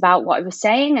conscious about what I was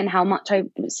saying and how much I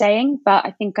was saying, but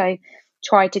I think I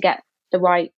tried to get the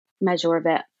right measure of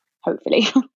it, hopefully.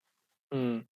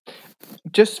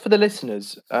 Just for the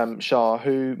listeners, Shah,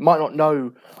 who might not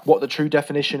know what the true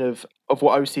definition of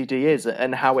what OCD is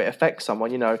and how it affects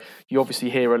someone, you obviously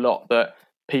hear a lot that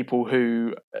people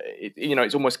who,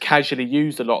 it's almost casually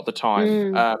used a lot of the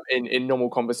time in normal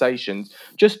conversations.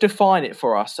 Just define it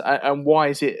for us, and why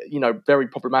is it, very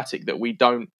problematic that we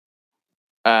don't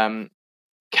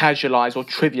casualize or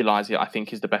trivialize it, I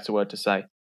think is the better word to say.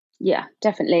 Yeah,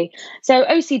 definitely. So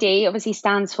OCD obviously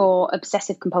stands for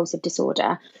obsessive compulsive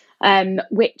disorder,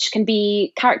 which can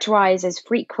be characterized as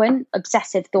frequent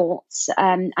obsessive thoughts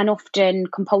and often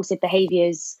compulsive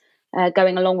behaviors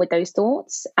going along with those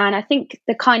thoughts. And I think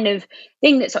the kind of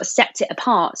thing that sort of sets it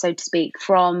apart, so to speak,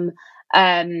 from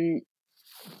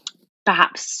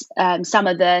perhaps some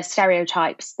of the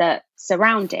stereotypes that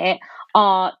surround it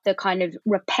are the kind of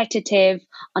repetitive,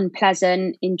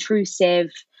 unpleasant, intrusive,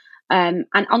 and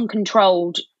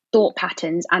uncontrolled thought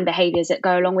patterns and behaviors that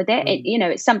go along with it.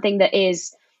 It's something that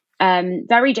is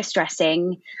very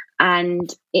distressing,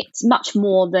 and it's much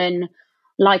more than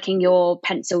liking your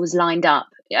pencils lined up,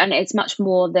 and it's much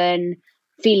more than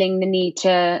feeling the need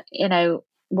to,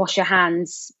 wash your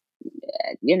hands.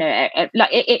 Like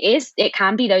it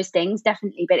can be those things,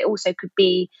 definitely, but it also could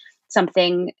be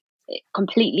something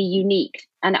completely unique.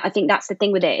 And I think that's the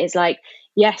thing with it, is like,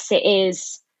 yes, it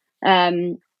is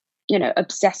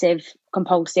obsessive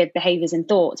compulsive behaviors and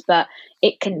thoughts, but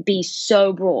it can be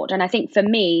so broad. And I think for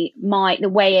me, the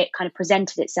way it kind of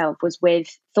presented itself was with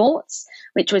thoughts,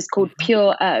 which was called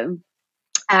Pure O.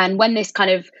 And when this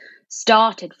kind of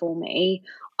started for me,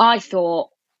 I thought,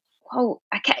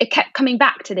 it kept coming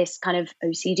back to this kind of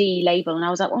OCD label, and I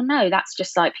was like, well, no, that's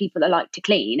just like people that like to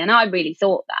clean. And I really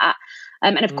thought that.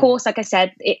 And of course, like I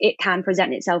said, it can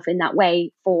present itself in that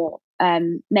way for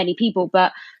many people.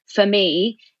 But for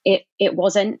me, it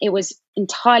wasn't. It was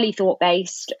entirely thought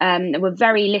based. There were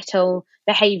very little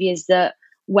behaviours that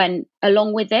went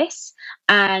along with this,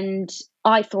 and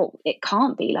I thought it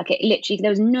can't be like it. Literally,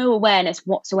 there was no awareness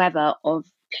whatsoever of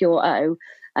pure O.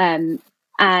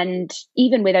 And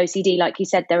even with OCD, like you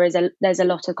said, there's a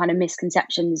lot of kind of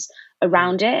misconceptions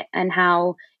around it and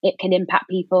how it can impact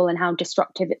people and how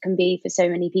destructive it can be for so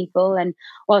many people. And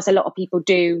whilst a lot of people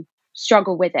do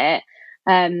struggle with it,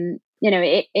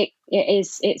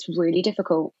 it's really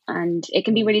difficult, and it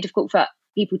can be really difficult for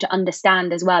people to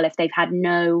understand as well if they've had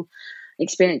no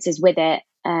experiences with it.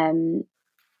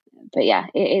 But yeah,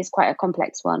 it is quite a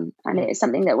complex one, and it is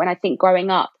something that when I think growing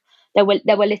up, there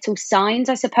were little signs,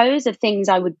 I suppose, of things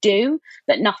I would do,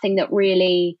 but nothing that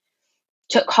really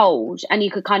took hold. And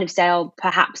you could kind of say, oh,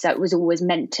 perhaps that was always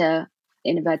meant to,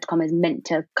 in inverted commas, meant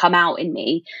to come out in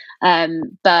me.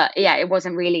 But yeah, it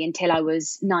wasn't really until I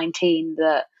was 19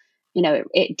 that,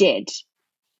 it did.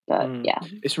 But yeah,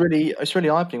 it's really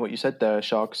eye-opening what you said there,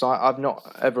 Shah, because I've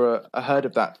not ever heard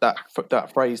of that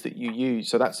phrase that you use.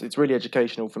 So it's really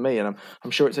educational for me, and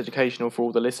I'm sure it's educational for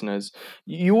all the listeners.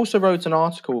 You also wrote an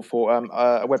article for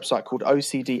a website called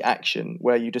OCD Action,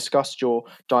 where you discussed your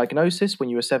diagnosis when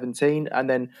you were 17, and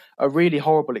then a really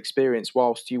horrible experience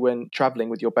whilst you went traveling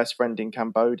with your best friend in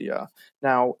Cambodia.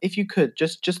 Now, if you could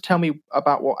just tell me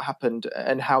about what happened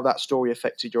and how that story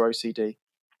affected your OCD.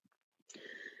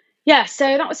 Yeah,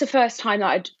 so that was the first time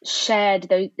that I'd shared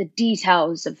the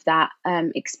details of that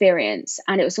experience.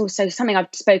 And it was also something I've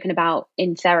spoken about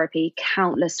in therapy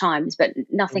countless times, but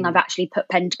nothing I've actually put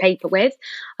pen to paper with.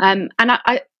 And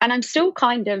I'm still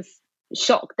kind of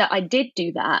shocked that I did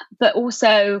do that, but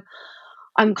also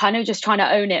I'm kind of just trying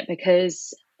to own it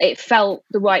because it felt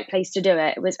the right place to do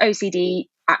it. It was OCD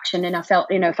action, and I felt,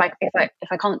 if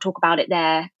I can't talk about it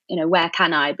there, where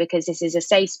can I? Because this is a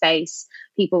safe space.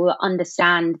 People will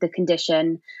understand the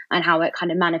condition and how it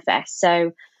kind of manifests.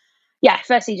 So, yeah,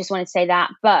 firstly, just wanted to say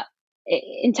that. But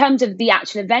in terms of the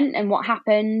actual event and what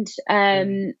happened,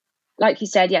 like you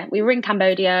said, yeah, we were in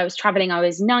Cambodia. I was traveling. I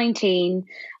was 19,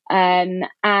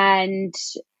 and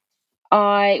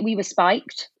we were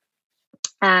spiked.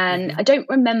 And I don't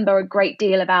remember a great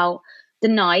deal about the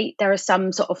night. There are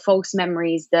some sort of false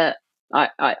memories that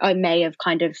I may have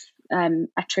kind of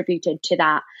attributed to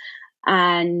that.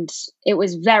 And it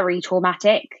was very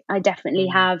traumatic. I definitely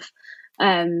have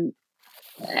PTSD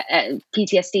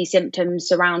symptoms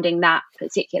surrounding that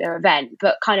particular event.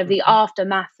 But kind of the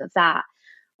aftermath of that,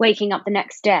 waking up the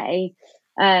next day,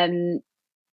 it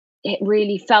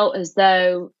really felt as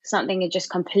though something had just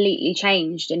completely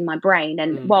changed in my brain.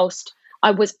 And whilst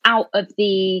I was out of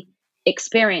the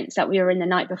experience that we were in the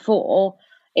night before,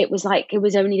 it was like it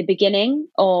was only the beginning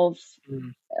of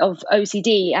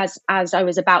OCD as I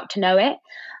was about to know it.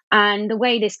 And the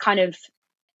way this kind of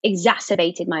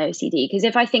exacerbated my OCD, because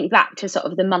if I think back to sort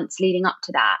of the months leading up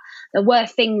to that, there were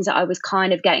things that I was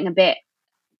kind of getting a bit,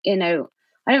 I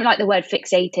don't like the word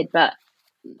fixated, but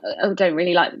I don't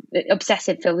really like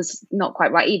obsessive, feels not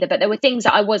quite right either. But there were things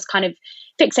that I was kind of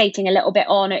fixating a little bit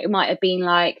on. It might have been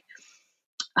like,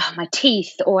 my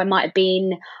teeth, or it might have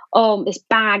been,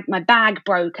 my bag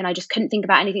broke and I just couldn't think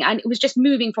about anything. And it was just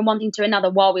moving from one thing to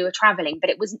another while we were traveling, but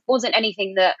it wasn't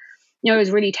anything that, was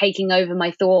really taking over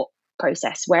my thought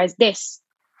process. Whereas this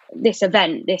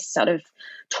event, this sort of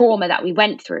trauma that we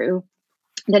went through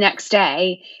the next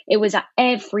day, it was that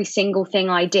every single thing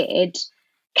I did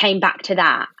came back to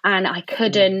that, and I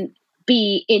couldn't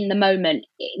be in the moment,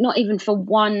 not even for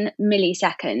 1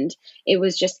 millisecond. It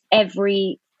was just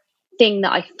everything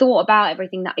that I thought about,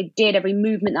 everything that I did, every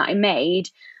movement that I made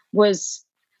was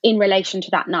in relation to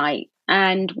that night.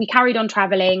 And we carried on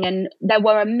traveling, and there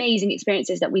were amazing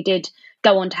experiences that we did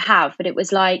go on to have, but it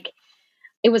was like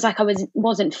I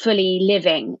wasn't fully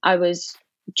living. I was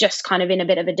just kind of in a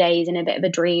bit of a daze, in a bit of a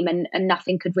dream, and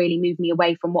nothing could really move me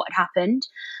away from what had happened.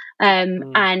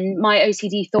 And my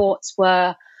OCD thoughts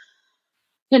were,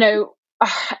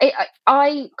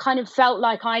 I kind of felt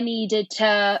like I needed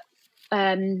to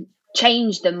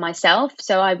change them myself.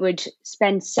 So I would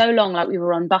spend so long, like we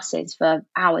were on buses for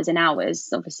hours and hours,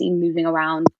 obviously moving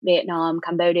around Vietnam,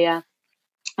 Cambodia.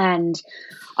 And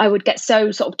I would get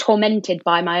so sort of tormented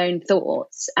by my own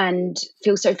thoughts and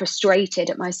feel so frustrated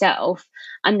at myself,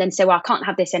 and then say, well, I can't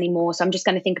have this anymore. So I'm just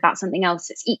going to think about something else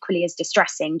that's equally as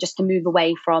distressing, just to move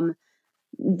away from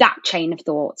that chain of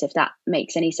thoughts, if that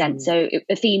makes any sense. So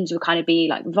the themes would kind of be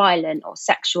like violent or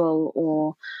sexual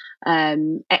or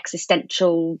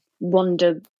existential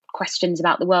wonder questions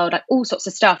about the world, like all sorts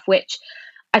of stuff, which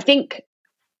I think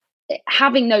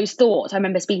having those thoughts, I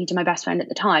remember speaking to my best friend at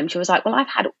the time. She was like, well,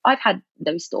 I've had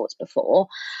those thoughts before.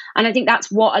 And I think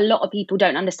that's what a lot of people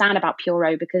don't understand about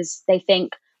Puro, because they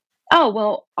think, oh,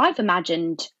 well, I've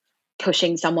imagined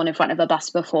pushing someone in front of a bus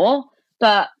before,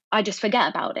 but I just forget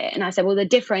about it. And I said, well, the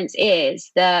difference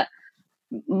is that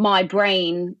my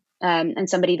brain, and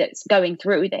somebody that's going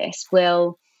through this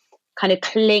will kind of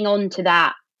cling on to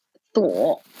that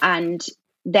thought and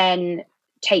then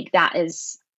take that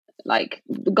as like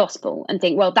the gospel and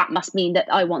think, well, that must mean that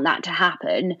I want that to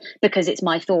happen because it's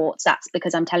my thoughts. That's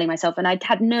because I'm telling myself. And I'd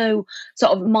had no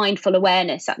sort of mindful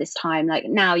awareness at this time. Like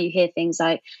now you hear things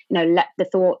like, let the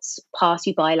thoughts pass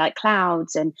you by like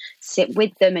clouds and sit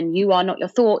with them, and you are not your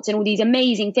thoughts, and all these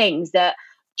amazing things that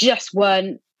just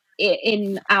weren't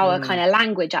in our kind of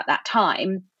language at that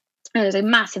time. And there's a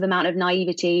massive amount of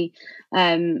naivety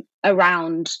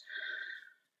around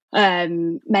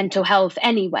mental health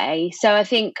anyway. So I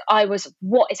think I was,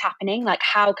 what is happening? Like,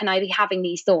 how can I be having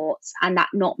these thoughts and that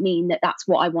not mean that that's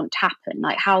what I want to happen?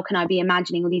 Like, how can I be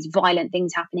imagining all these violent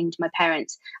things happening to my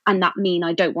parents and that mean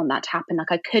I don't want that to happen?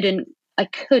 Like, I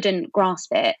couldn't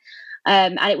grasp it.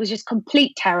 And it was just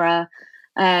complete terror.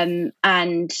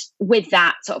 And with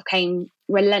that sort of came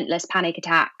relentless panic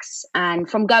attacks. And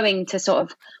from going to sort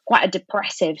of quite a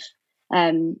depressive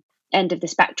end of the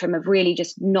spectrum of really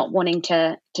just not wanting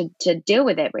to deal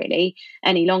with it really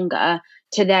any longer,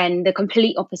 to then the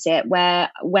complete opposite, where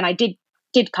when I did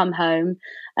come home,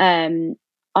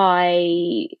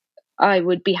 I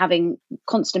would be having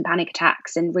constant panic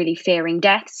attacks and really fearing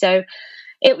death. So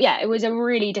it was a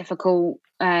really difficult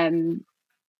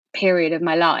period of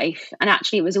my life, and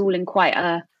actually it was all in quite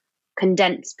a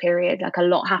condensed period. Like a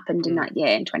lot happened in that year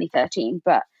in 2013.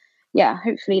 But yeah,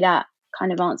 hopefully that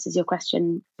kind of answers your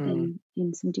question in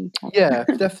some detail. Yeah,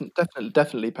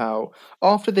 definitely, Pal.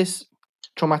 After this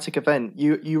traumatic event,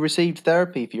 you received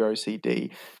therapy for your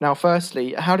OCD. Now,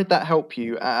 firstly, how did that help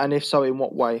you, and if so, in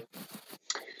what way?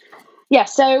 Yeah,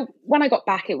 so when I got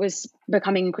back, it was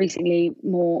becoming increasingly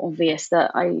more obvious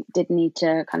that I did need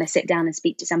to kind of sit down and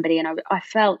speak to somebody. And I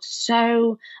felt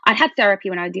so, I'd had therapy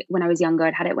when I was younger.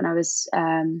 I'd had it when I was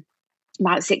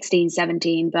about 16,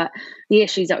 17. But the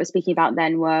issues that I was speaking about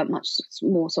then were much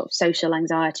more sort of social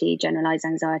anxiety, generalized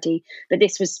anxiety. But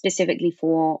this was specifically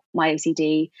for my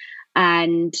OCD.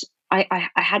 And I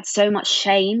had so much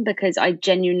shame because I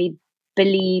genuinely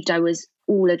believed I was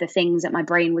all of the things that my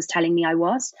brain was telling me I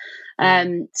was.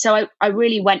 So I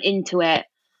really went into it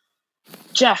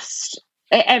just,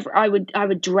 I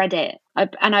would dread it.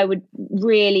 And I would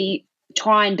really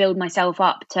try and build myself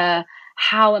up to,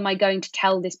 how am I going to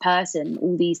tell this person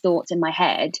all these thoughts in my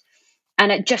head?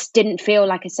 And it just didn't feel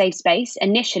like a safe space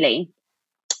initially.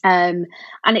 And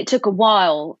it took a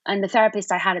while. And the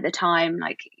therapist I had at the time,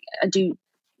 like I do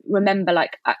remember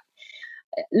like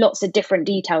lots of different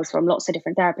details from lots of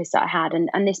different therapists that I had.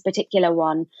 And this particular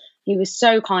one, he was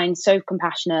so kind, so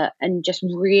compassionate, and just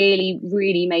really,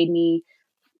 really made me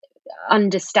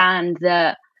understand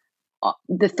that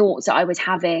the thoughts that I was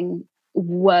having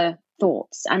were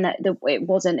thoughts, and that it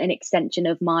wasn't an extension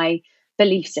of my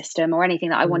belief system or anything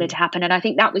that I wanted to happen. And I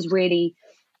think that was really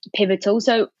pivotal.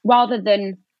 So rather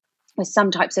than with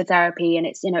some types of therapy and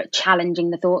it's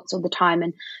challenging the thoughts all the time,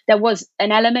 and there was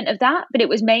an element of that, but it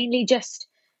was mainly just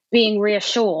being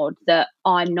reassured that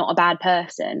I'm not a bad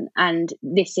person and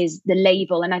this is the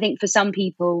label. And I think for some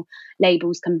people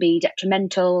labels can be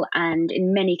detrimental, and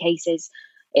in many cases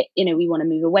we want to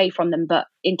move away from them. But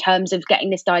in terms of getting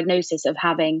this diagnosis of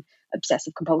having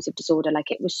obsessive compulsive disorder,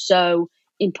 like it was so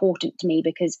important to me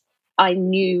because I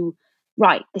knew,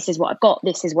 right, this is what I've got,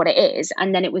 this is what it is.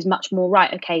 And then it was much more,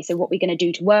 right, okay, so what are we going to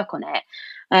do to work on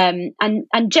it?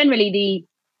 And generally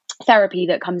the therapy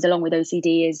that comes along with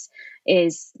OCD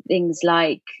is things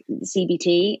like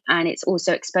CBT, and it's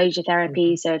also exposure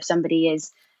therapy. So if somebody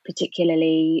is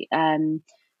particularly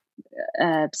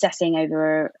obsessing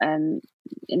over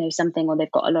something, or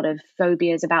they've got a lot of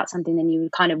phobias about something, then you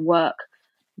would kind of work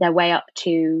their way up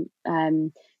to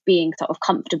being sort of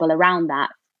comfortable around that.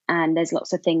 And there's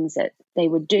lots of things that they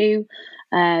would do.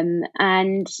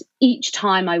 And each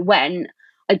time I went,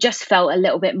 I just felt a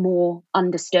little bit more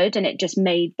understood, and it just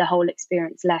made the whole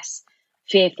experience less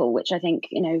fearful, which I think,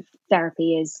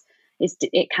 therapy is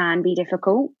it can be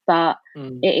difficult, but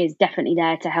it is definitely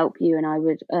there to help you. And I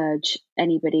would urge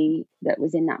anybody that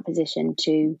was in that position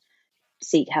to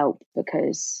seek help,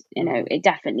 because, it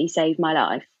definitely saved my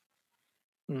life.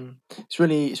 It's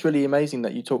really amazing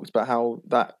that you talked about how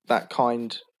that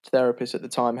kind therapist at the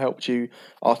time helped you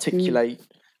articulate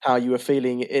how you were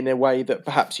feeling in a way that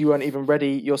perhaps you weren't even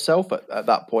ready yourself at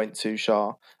that point to,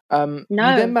 Shah. No, you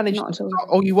then managed not at all.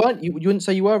 Oh, you weren't? You wouldn't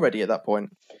say you were ready at that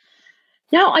point?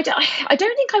 No, I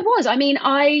don't think I was. I mean,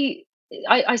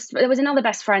 there was another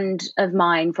best friend of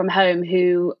mine from home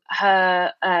who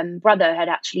her brother had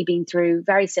actually been through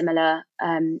very similar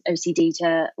OCD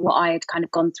to what I had kind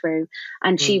of gone through,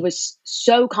 and she was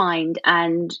so kind.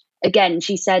 And again,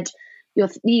 she said,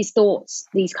 these thoughts,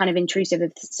 these kind of intrusive,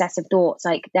 obsessive thoughts,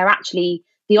 like they're actually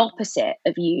the opposite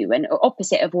of you and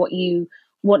opposite of what you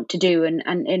want to do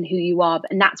and who you are,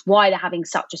 and that's why they're having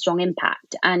such a strong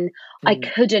impact. And I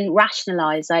couldn't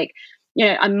rationalize, like,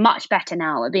 I'm much better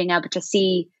now at being able to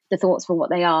see the thoughts for what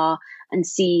they are and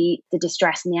see the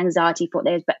distress and the anxiety for what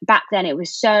they is. But back then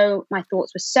my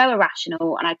thoughts were so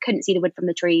irrational and I couldn't see the wood from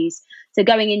the trees. So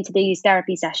going into these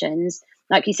therapy sessions,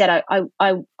 like you said,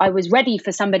 I was ready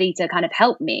for somebody to kind of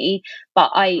help me,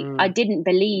 but I didn't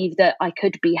believe that I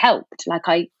could be helped. Like,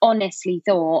 I honestly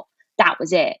thought that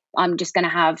was it. I'm just going to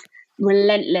have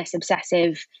relentless,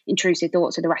 obsessive, intrusive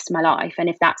thoughts for the rest of my life. And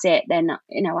if that's it, then,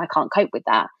 I can't cope with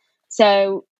that.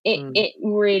 So it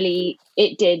really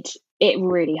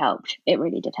helped. It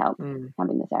really did help having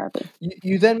the therapy.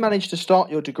 You then managed to start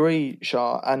your degree,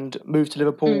 Shah, and move to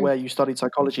Liverpool where you studied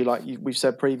psychology, like we've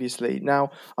said previously.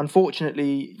 Now,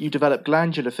 unfortunately, you developed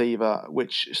glandular fever,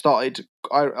 which started,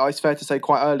 it's fair to say,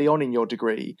 quite early on in your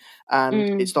degree,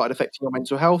 and it started affecting your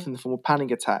mental health in the form of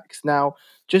panic attacks. Now,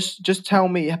 just tell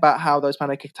me about how those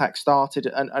panic attacks started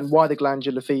and why the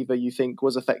glandular fever, you think,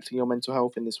 was affecting your mental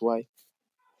health in this way.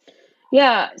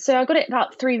 Yeah, so I got it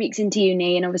about 3 weeks into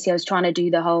uni, and obviously I was trying to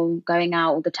do the whole going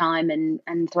out all the time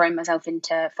and throwing myself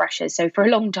into freshers. So for a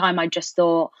long time, I just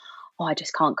thought, oh, I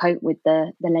just can't cope with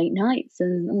the late nights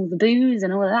and all the booze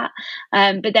and all of that.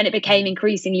 But then it became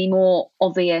increasingly more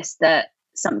obvious that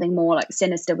something more like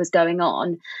sinister was going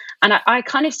on, and I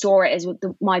kind of saw it as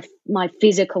my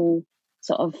physical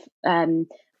sort of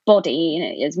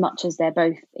body, as much as they're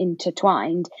both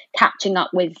intertwined, catching up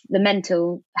with the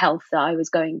mental health that I was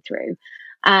going through.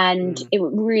 And it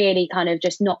really kind of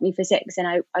just knocked me for six.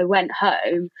 And I went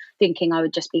home thinking I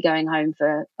would just be going home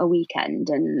for a weekend.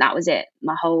 And that was it.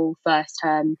 My whole first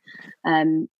term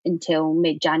until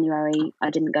mid-January,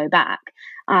 I didn't go back.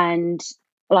 And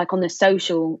like, on the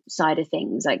social side of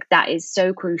things, like, that is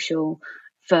so crucial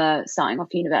for starting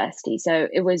off university. So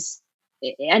it was,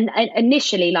 and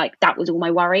initially, like, that was all my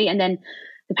worry, and then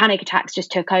the panic attacks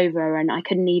just took over, and I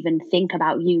couldn't even think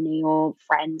about uni or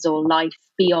friends or life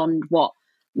beyond what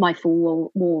my four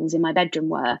walls in my bedroom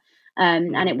were.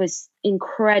 And it was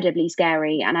incredibly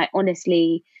scary. And I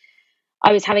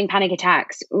was having panic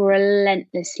attacks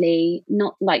relentlessly,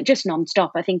 not like just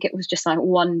nonstop. I think it was just like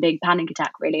one big panic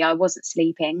attack, really. I wasn't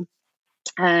sleeping.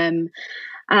 And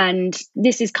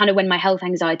this is kind of when my health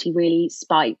anxiety really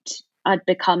spiked. I'd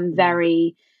become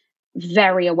very,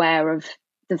 very aware of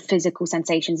the physical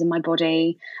sensations in my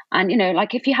body. And,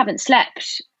 like, if you haven't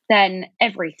slept, then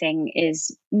everything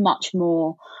is much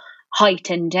more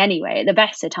heightened anyway, at the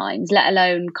best of times, let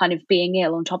alone kind of being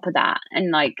ill on top of that. And,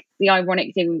 like, the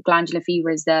ironic thing with glandular fever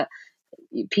is that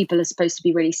people are supposed to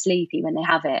be really sleepy when they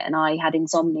have it, and I had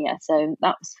insomnia, so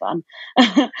that was fun.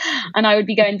 And I would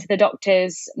be going to the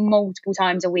doctors multiple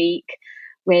times a week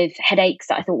with headaches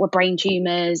that I thought were brain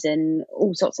tumors and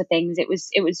all sorts of things. It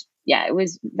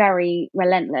was very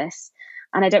relentless,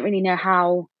 and I don't really know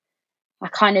how I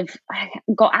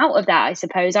got out of that. I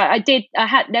suppose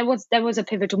there was a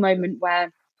pivotal moment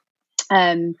where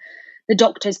the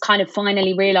doctors kind of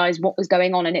finally realized what was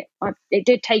going on, and it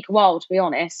did take a while, to be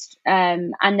honest.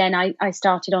 And then I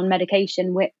started on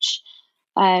medication, which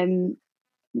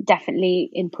definitely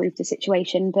improved the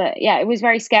situation. But yeah, it was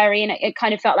very scary, and it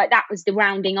kind of felt like that was the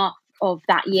rounding up of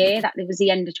that year. That it was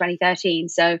the end of 2013.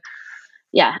 So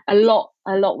yeah, a lot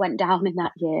went down in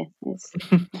that year.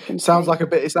 Sounds like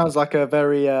it sounds like a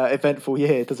very eventful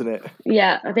year, doesn't it?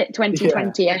 Yeah, a bit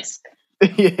 2020-esque.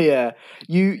 Yeah.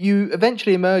 You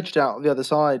eventually emerged out the other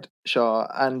side, Shah,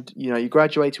 and you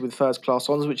graduated with first class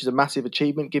honours, which is a massive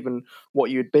achievement given what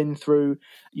you had been through.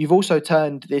 You've also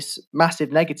turned this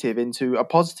massive negative into a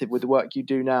positive with the work you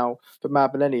do now for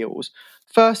Mad Millennials.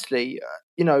 Firstly,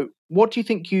 what do you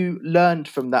think you learned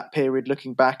from that period,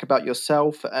 looking back, about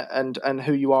yourself and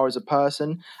who you are as a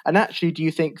person? And actually, do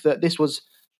you think that this was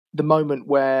the moment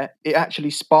where it actually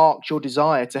sparked your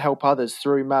desire to help others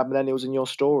through Mad Millennials and your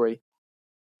story?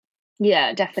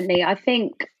 Yeah, definitely. I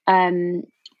think on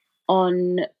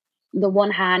the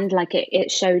one hand, like, it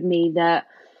showed me that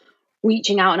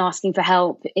reaching out and asking for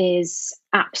help is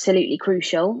absolutely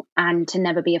crucial, and to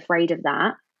never be afraid of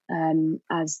that,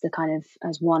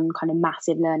 as one kind of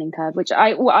massive learning curve, which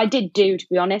I did do, to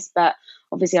be honest, but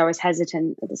obviously I was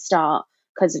hesitant at the start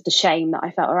because of the shame that I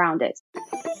felt around it.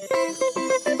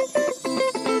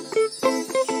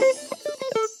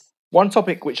 One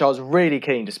topic which I was really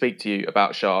keen to speak to you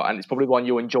about, Shah, and it's probably one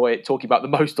you'll enjoy talking about the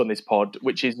most on this pod,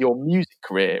 which is your music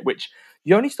career, which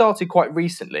you only started quite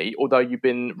recently, although you've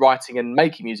been writing and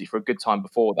making music for a good time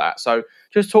before that. So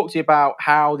just talk to you about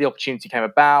how the opportunity came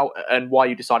about and why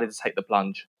you decided to take the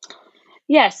plunge.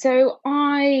 Yeah, so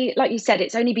like you said,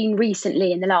 it's only been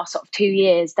recently in the last sort of 2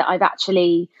 years that I've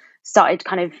actually started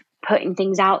kind of putting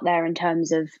things out there in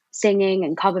terms of singing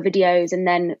and cover videos, and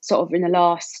then sort of in the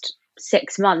last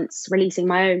 6 months releasing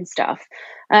my own stuff.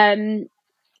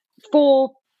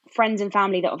 For friends and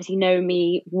family that obviously know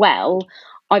me well,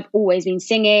 I've always been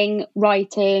singing,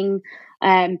 writing,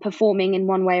 performing in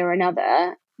one way or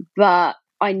another. But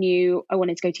I knew I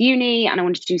wanted to go to uni and I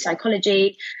wanted to do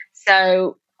psychology.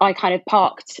 So I kind of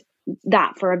parked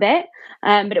that for a bit.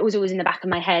 But it was always in the back of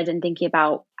my head and thinking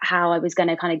about how I was going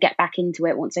to kind of get back into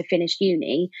it once I finished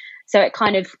uni. So it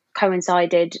kind of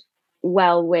coincided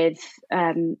well with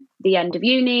the end of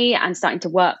uni and starting to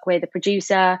work with a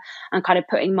producer and kind of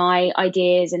putting my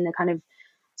ideas and the kind of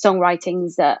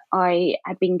songwritings that I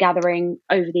had been gathering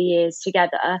over the years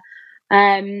together.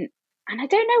 And I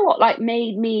don't know what like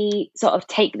made me sort of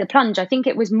take the plunge. I think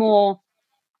it was more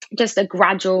just a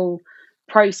gradual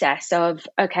process of,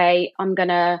 okay, I'm going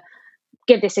to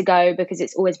give this a go because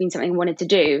it's always been something I wanted to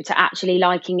do, to actually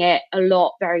liking it a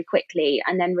lot very quickly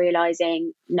and then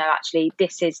realizing, no, actually,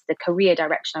 this is the career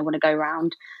direction I want to go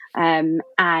around. And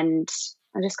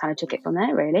I just kind of took it from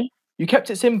there, really. You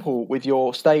kept it simple with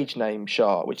your stage name,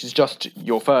 Shah, which is just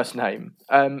your first name.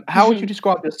 How would you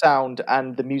describe your sound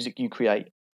and the music you create?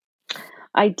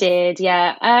 I did,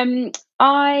 yeah.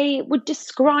 I would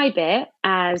describe it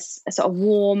as a sort of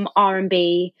warm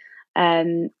R&B,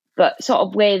 but sort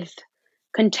of with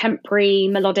contemporary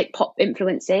melodic pop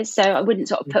influences. So I wouldn't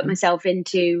sort of put myself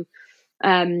into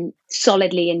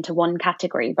solidly into one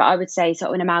category, but I would say sort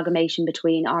of an amalgamation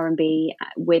between R&B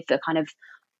with the kind of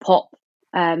pop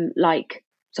like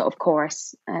sort of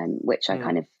chorus, which I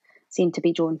kind of seem to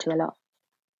be drawn to a lot.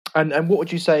 And what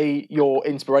would you say your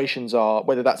inspirations are,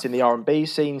 whether that's in the R&B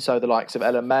scene, so the likes of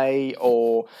Ella May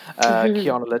or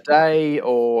Kiana Lede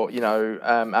or,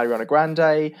 Ariana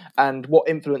Grande, and what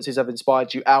influences have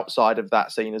inspired you outside of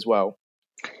that scene as well?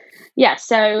 Yeah,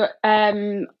 so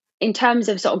in terms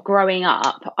of sort of growing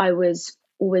up, I was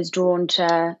always drawn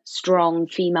to strong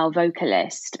female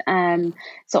vocalists,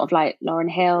 sort of like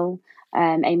Lauryn Hill,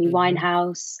 Amy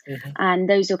Winehouse, and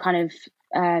those are kind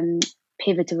of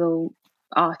pivotal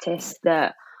artists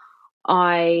that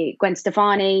Gwen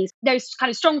Stefani, those kind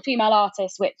of strong female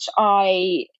artists, which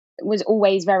I was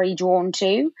always very drawn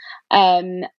to.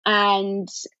 And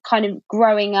kind of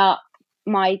growing up,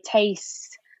 my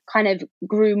taste kind of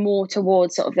grew more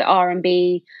towards sort of the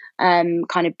R&B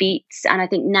kind of beats. And I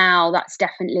think now that's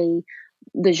definitely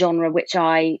the genre which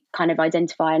I kind of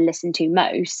identify and listen to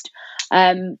most.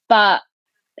 But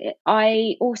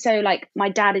I also, like, my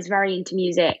dad is very into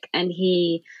music, and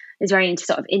he is very into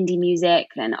sort of indie music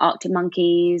and Arctic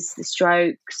Monkeys, The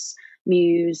Strokes,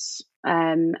 Muse,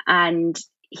 and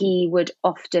he would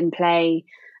often play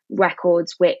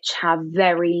records which have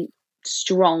very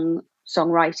strong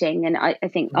songwriting, and I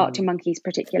think Arctic Monkeys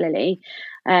particularly,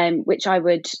 which I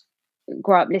would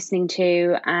grow up listening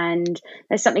to. And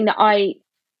there's something that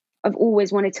I've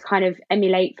always wanted to kind of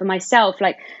emulate for myself.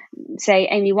 Like, say,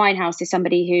 Amy Winehouse is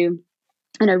somebody who,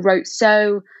 wrote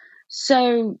so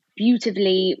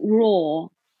beautifully raw.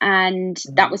 And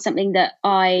that was something that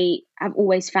I have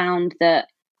always found that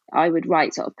I would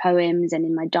write sort of poems and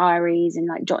in my diaries and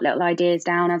like jot little ideas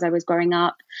down as I was growing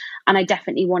up. And I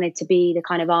definitely wanted to be the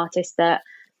kind of artist that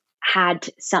had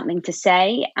something to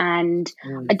say. And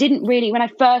I didn't really, when I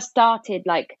first started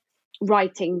like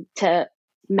writing to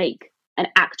make an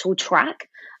actual track,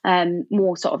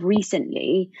 more sort of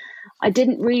recently, I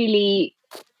didn't really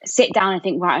sit down and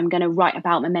think, right, I'm going to write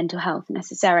about my mental health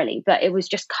necessarily, but it was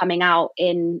just coming out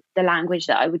in the language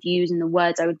that I would use and the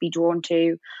words I would be drawn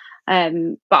to.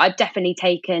 But I've definitely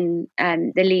taken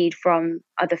the lead from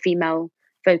other female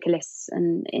vocalists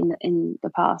and in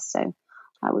the past, so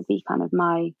that would be kind of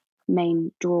my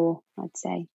main draw, I'd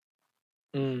say.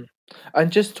 And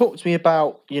just talk to me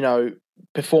about,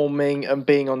 performing and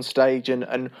being on stage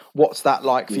and what's that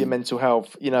like for your mental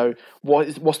health?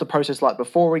 What's the process like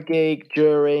before a gig,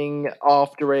 during,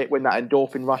 after it, when that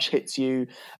endorphin rush hits you?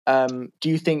 Do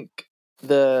you think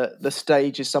the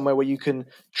stage is somewhere where you can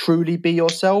truly be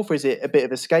yourself, or is it a bit of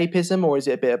escapism, or is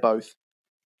it a bit of both?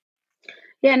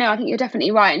 Yeah, no, I think you're definitely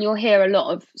right. And you'll hear a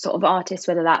lot of sort of artists,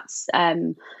 whether that's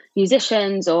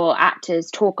musicians or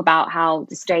actors, talk about how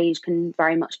the stage can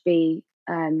very much be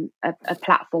a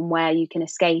platform where you can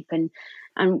escape.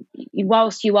 And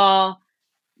whilst you are,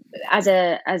 as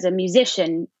a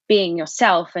musician, being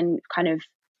yourself and kind of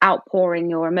outpouring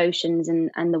your emotions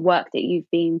and the work that you've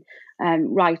been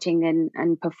writing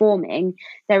and performing,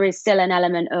 there is still an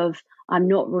element of, I'm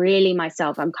not really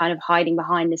myself. I'm kind of hiding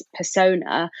behind this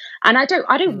persona. And I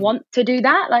don't want to do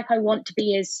that. Like, I want to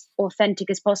be as authentic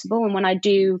as possible. And when I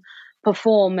do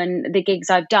perform and the gigs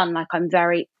I've done, like, I'm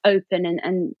very open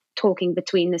and talking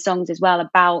between the songs as well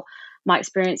about my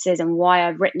experiences and why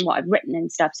I've written what I've written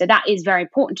and stuff. So that is very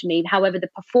important to me. However,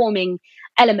 the performing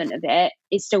element of it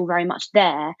is still very much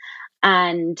there.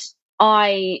 And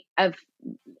I have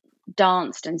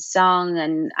danced and sung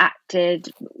and acted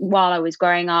while I was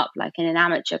growing up, like in an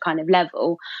amateur kind of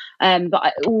level. But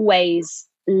I always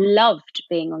loved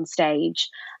being on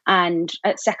stage. And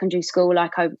at secondary school,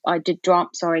 like I did drama.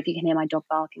 Sorry if you can hear my dog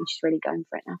barking; she's really going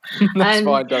for it now. That's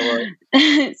fine, don't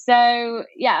worry. So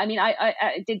yeah, I mean,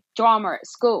 I did drama at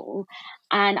school,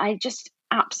 and I just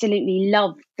absolutely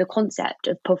loved the concept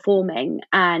of performing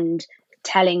and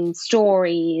telling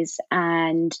stories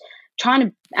and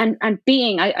trying to and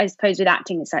being. I suppose with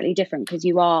acting it's slightly different because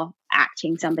you are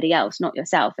acting somebody else, not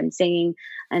yourself, and singing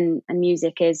and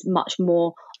music is much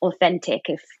more authentic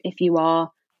if you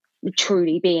are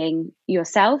truly being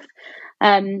yourself.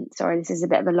 Sorry, this is a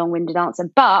bit of a long-winded answer,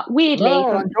 but weirdly,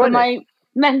 for my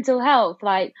mental health,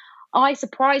 like, I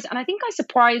surprised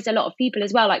a lot of people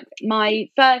as well. Like, my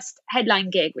first headline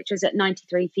gig, which was at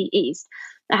 93 Feet East,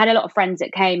 I had a lot of friends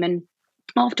that came, and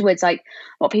afterwards, like,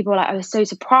 a lot of people were like, I was so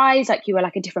surprised, like, you were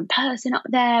like a different person up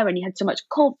there and you had so much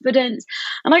confidence.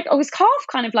 And like, I was half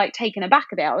kind of like taken aback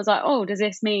a bit. I was like, oh, does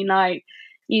this mean like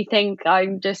you think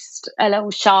I'm just a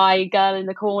little shy girl in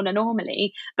the corner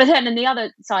normally? But then on the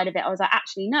other side of it, I was like,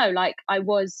 actually, no, like, I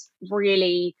was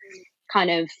really kind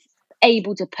of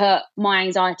able to put my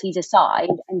anxieties aside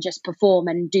and just perform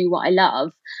and do what I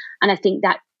love. And I think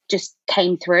that just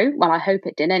came through. Well, I hope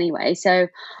it did anyway. So,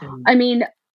 I mean,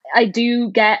 I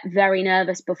do get very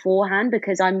nervous beforehand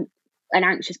because I'm an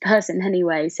anxious person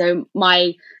anyway. So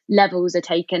my levels are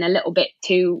taken a little bit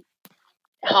too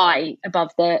high above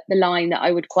the line that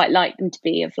I would quite like them to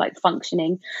be of like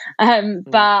functioning.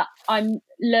 But I'm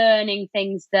learning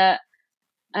things that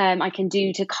I can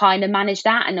do to kind of manage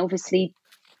that and obviously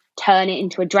turn it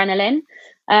into adrenaline.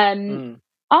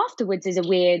 Afterwards is a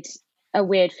weird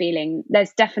feeling.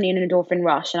 There's definitely an endorphin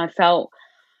rush, and I felt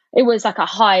it was like a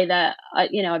high that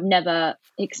I've never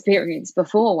experienced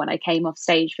before when I came off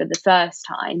stage for the first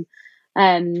time.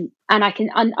 And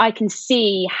I can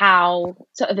see how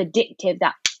sort of addictive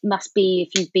that must be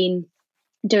if you've been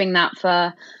doing that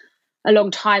for a long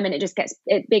time, and it just gets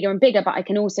bigger and bigger. But I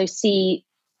can also see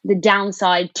the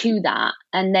downside to that,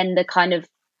 and then the kind of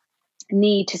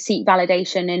need to seek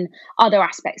validation in other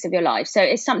aspects of your life. So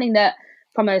it's something that,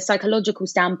 from a psychological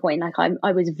standpoint, like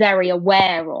I was very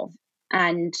aware of,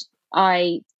 and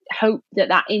I hope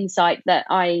that insight that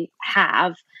I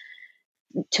have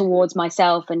towards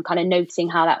myself and kind of noticing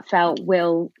how that felt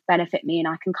will benefit me, and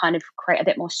I can kind of create a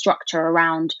bit more structure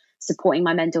around supporting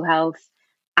my mental health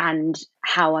and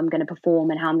how I'm going to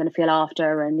perform and how I'm going to feel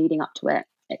after and leading up to it,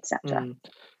 etc.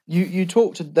 You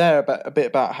talked there about a bit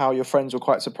about how your friends were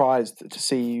quite surprised to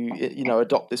see you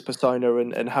adopt this persona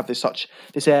and have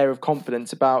this air of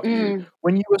confidence about you.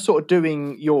 When you were sort of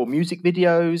doing your music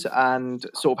videos and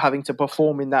sort of having to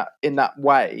perform in that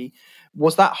way,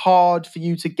 was that hard for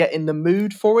you to get in the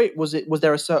mood for it? Was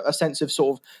there a sense of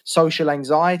sort of social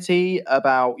anxiety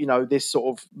about this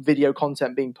sort of video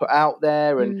content being put out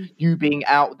there and you being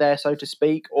out there, so to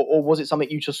speak, or was it something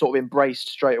you just sort of embraced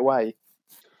straight away?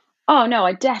 Oh no,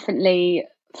 I definitely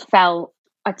felt,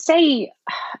 I'd say it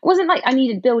wasn't like I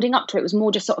needed building up to it. It was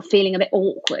more just sort of feeling a bit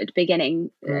awkward beginning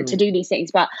to do these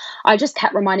things. But I just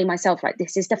kept reminding myself, like,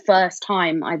 this is the first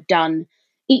time I've done,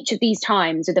 each of these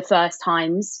times are the first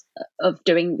times of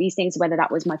doing these things, whether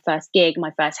that was my first gig,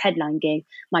 my first headline gig,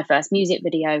 my first music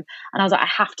video. And I was like, I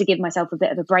have to give myself a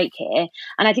bit of a break here.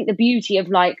 And I think the beauty of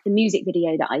like the music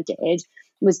video that I did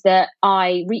was that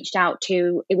I reached out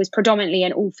to, it was predominantly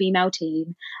an all-female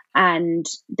team. And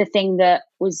the thing that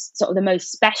was sort of the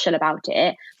most special about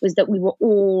it was that it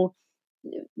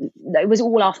was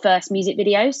all our first music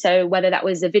video. So whether that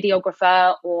was a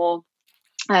videographer or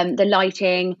the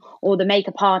lighting or the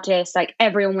makeup artist, like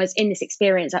everyone was in this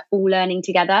experience, like all learning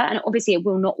together. And obviously it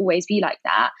will not always be like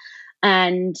that.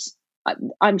 And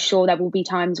I'm sure there will be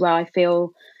times where I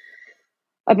feel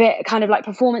a bit kind of like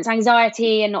performance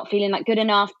anxiety and not feeling like good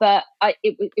enough, but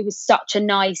it was such a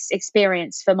nice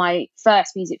experience for my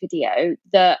first music video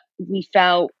that we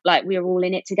felt like we were all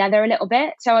in it together a little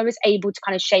bit. So I was able to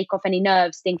kind of shake off any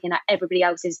nerves, thinking that everybody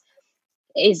else is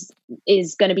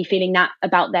going to be feeling that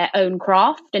about their own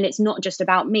craft, and it's not just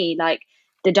about me. Like,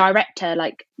 the director,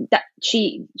 like that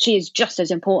she is just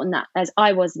as important as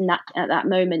I was at that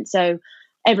moment. So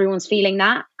everyone's feeling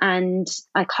that, and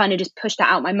I kind of just pushed that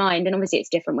out my mind. And obviously it's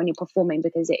different when you're performing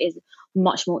because it is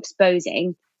much more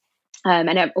exposing,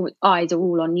 and eyes are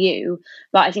all on you.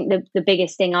 But I think the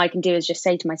biggest thing I can do is just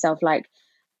say to myself, like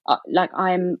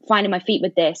I'm finding my feet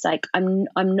with this. Like I'm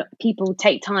not, people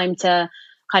take time to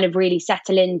kind of really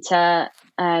settle into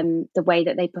the way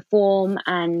that they perform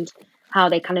and how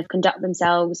they kind of conduct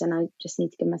themselves, and I just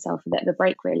need to give myself a bit of a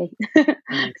break, really, because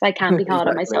I can't be hard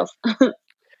on myself.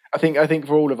 I think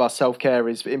for all of us, self-care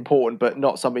is important, but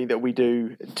not something that we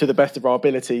do to the best of our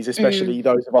abilities, especially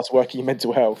those of us working in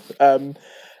mental health.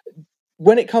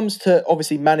 When it comes to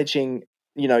obviously managing,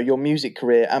 your music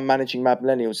career and managing Mad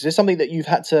Millennials, is this something that you've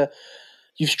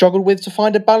struggled with to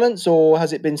find a balance, or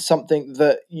has it been something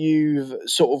that you've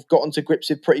sort of gotten to grips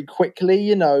with pretty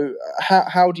quickly?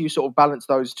 How do you sort of balance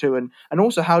those two, and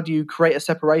also how do you create a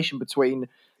separation between,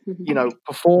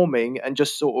 performing and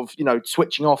just sort of,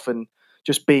 switching off and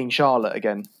just being Charlotte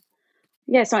again?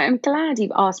 Yeah, so I'm glad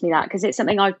you've asked me that, because it's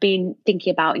something I've been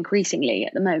thinking about increasingly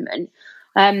at the moment.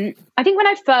 I think when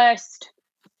I first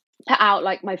put out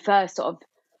like my first sort of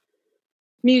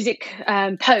music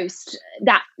post,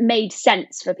 that made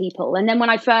sense for people. And then when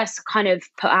I first kind of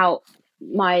put out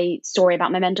my story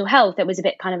about my mental health, it was a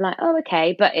bit kind of like, oh,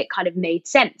 okay, but it kind of made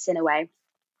sense in a way.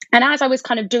 And as I was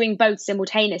kind of doing both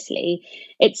simultaneously,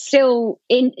 it's still,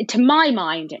 to my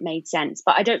mind, it made sense.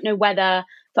 But I don't know whether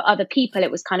for other people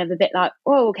it was kind of a bit like,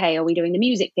 oh, okay, are we doing the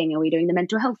music thing? Are we doing the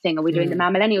mental health thing? Are we doing the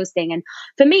Mad Millennials thing? And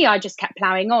for me, I just kept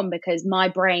plowing on, because my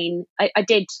brain, I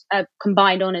did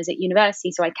combined honours at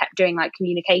university. So I kept doing like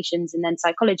communications and then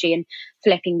psychology and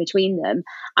flipping between them.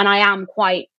 And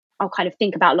I'll kind of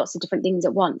think about lots of different things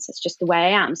at once. It's just the way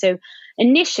I am. So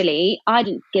initially, I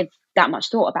didn't give that much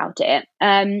thought about it.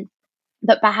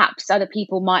 But perhaps other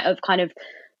people might have kind of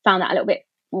found that a little bit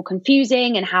more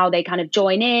confusing, and how they kind of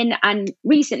join in. And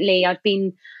recently I've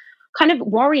been kind of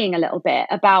worrying a little bit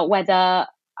about whether,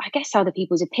 I guess, other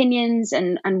people's opinions,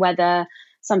 and whether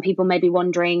some people may be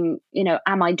wondering,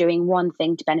 am I doing one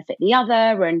thing to benefit the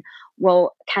other? And,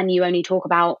 well, can you only talk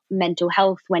about mental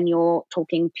health when you're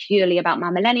talking purely about my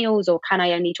millennials, or can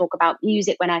I only talk about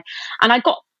music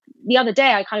the other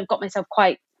day I kind of got myself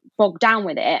quite bogged down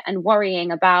with it and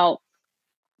worrying about,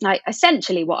 like,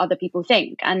 essentially what other people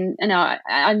think. And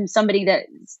I'm somebody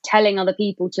that's telling other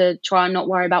people to try and not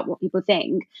worry about what people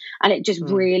think, and it just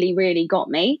really, really got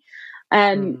me.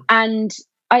 And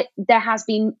there has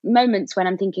been moments when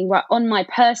I'm thinking, right, on my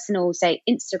personal, say,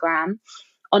 Instagram,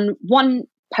 on one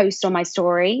post on my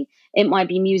story, it might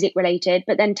be music related,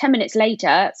 but then 10 minutes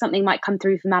later something might come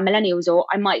through from our millennials, or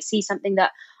I might see something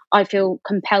that I feel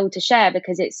compelled to share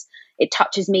because it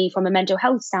touches me from a mental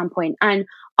health standpoint, and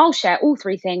I'll share all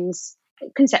three things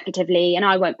consecutively, and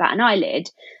I won't bat an eyelid.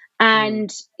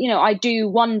 And I do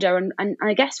wonder and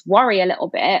I guess worry a little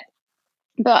bit,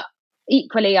 but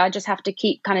equally I just have to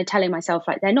keep kind of telling myself,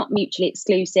 like, they're not mutually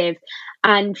exclusive.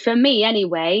 And for me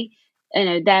anyway,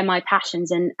 they're my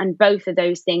passions, and both of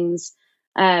those things,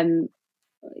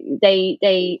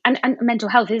 they and mental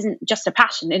health isn't just a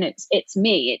passion, and it's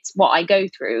me, it's what I go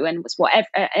through, and it's what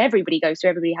everybody goes through.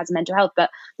 Everybody has mental health,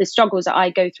 but the struggles that I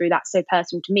go through, that's so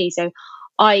personal to me. So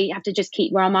I have to just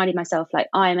keep reminding myself, like,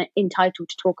 I am entitled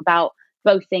to talk about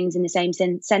both things in the same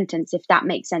sentence, if that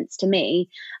makes sense to me,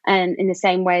 and in the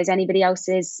same way as anybody else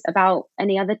is about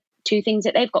any other two things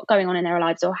that they've got going on in their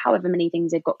lives, or however many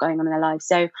things they've got going on in their lives.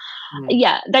 So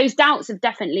yeah, those doubts have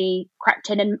definitely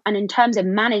crept in, and in terms of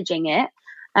managing it,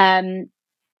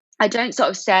 I don't sort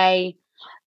of say,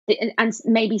 and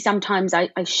maybe sometimes I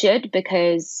should,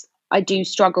 because I do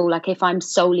struggle, like, if I'm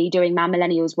solely doing my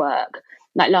millennials work,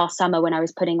 like last summer when I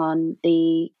was putting on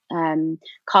the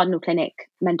Cardinal Clinic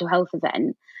mental health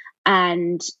event,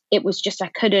 and it was just, I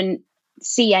couldn't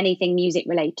see anything music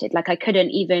related. Like I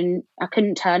couldn't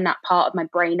turn that part of my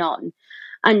brain on.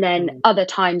 And then other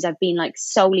times I've been like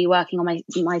solely working on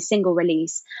my single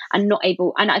release and not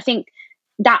able, and I think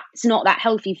that's not that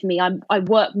healthy for me. I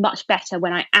work much better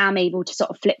when I am able to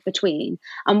sort of flip between.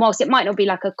 And whilst it might not be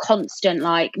like a constant,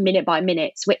 like minute by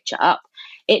minute switch up,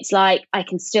 it's like I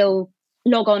can still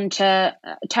log on to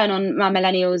turn on my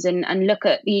millennials and look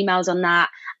at the emails on that.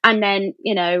 And then,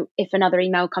 if another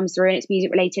email comes through and it's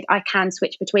music related, I can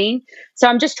switch between. So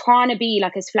I'm just trying to be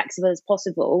like as flexible as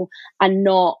possible and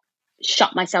not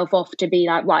shut myself off to be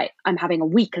like, right, I'm having a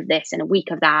week of this and a week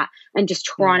of that, and just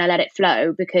trying to let it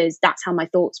flow, because that's how my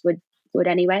thoughts would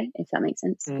anyway, if that makes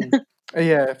sense.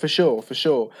 Yeah, for sure, for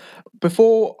sure.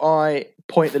 Before I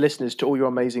point the listeners to all your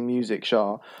amazing music,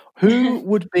 Shah, who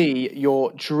would be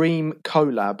your dream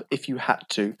collab if you had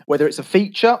to? Whether it's a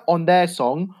feature on their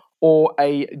song or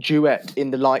a duet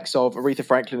in the likes of Aretha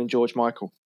Franklin and George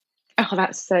Michael? Oh,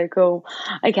 that's so cool.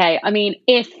 Okay, I mean,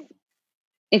 if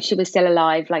she was still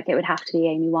alive, like it would have to be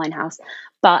Amy Winehouse.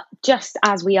 But just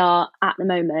as we are at the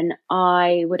moment,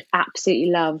 I would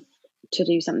absolutely love to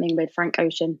do something with Frank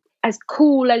Ocean. As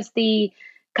cool as the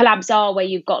collabs are, where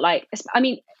you've got like, I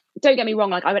mean, don't get me wrong,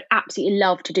 like I would absolutely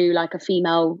love to do like a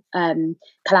female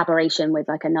collaboration with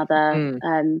like another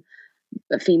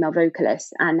female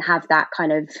vocalist and have that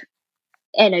kind of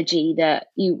energy that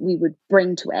we would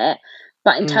bring to it.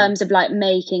 But in terms of like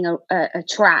making a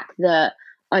track that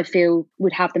I feel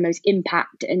would have the most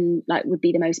impact and like would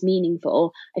be the most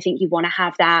meaningful, I think you want to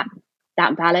have that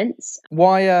balance.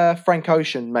 Why Frank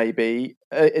Ocean, maybe,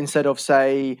 instead of,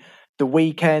 say, The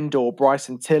Weeknd or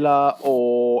Bryson Tiller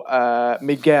or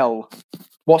Miguel?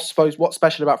 What's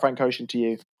special about Frank Ocean to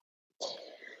you?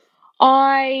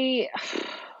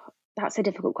 That's a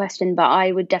difficult question, but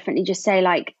I would definitely just say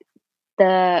like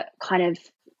the kind of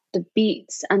the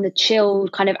beats and the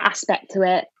chilled kind of aspect to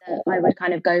it that I would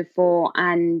kind of go for.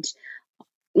 And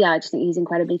yeah, I just think he's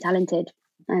incredibly talented.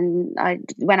 And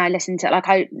when I listen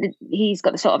to he's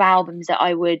got the sort of albums that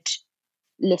I would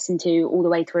listen to all the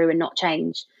way through and not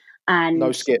change. And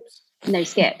No skips.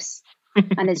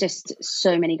 And there's just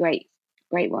so many great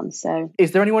ones. So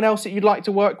is there anyone else that you'd like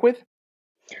to work with?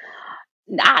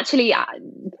 Actually,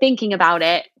 thinking about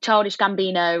it, Childish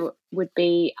Gambino would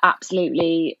be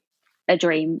absolutely a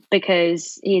dream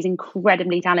because he is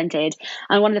incredibly talented.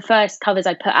 And one of the first covers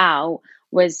I put out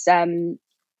was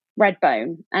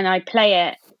Redbone, and I play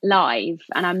it live,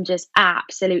 and I'm just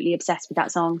absolutely obsessed with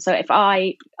that song. So if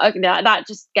that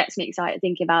just gets me excited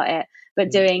thinking about it. But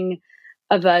doing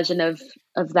a version of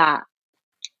that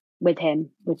with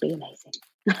him would be amazing.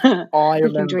 I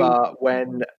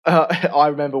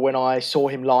remember when I saw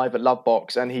him live at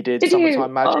Lovebox and he did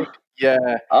Summertime Magic.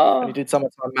 And he did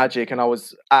Summertime Magic, and I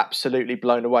was absolutely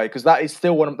blown away because that's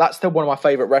still one of my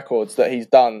favorite records that he's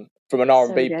done from an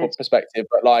R&B perspective.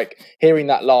 But like hearing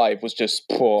that live was just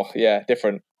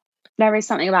different. There is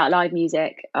something about live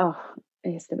music. Oh,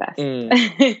 it's the best.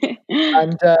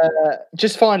 And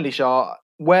just finally, Shah,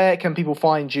 where can people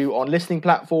find you on listening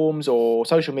platforms or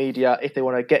social media if they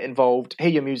want to get involved, hear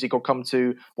your music, or come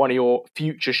to one of your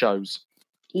future shows?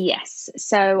 Yes.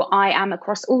 So I am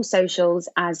across all socials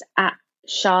as at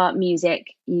Shah Music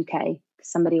UK.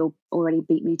 Somebody already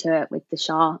beat me to it with the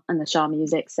Shah and the Shah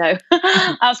Music. So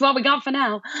that's what we got for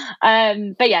now.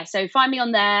 But yeah, so find me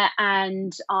on there,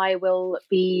 and I will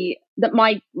be that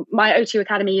my O2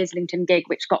 Academy Islington gig,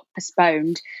 which got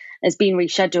postponed, has been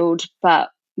rescheduled, but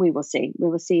we will see. We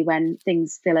will see when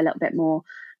things feel a little bit more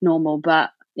normal.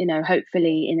 But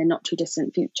hopefully in a not too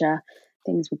distant future,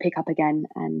 things will pick up again,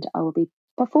 and I will be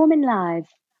performing live.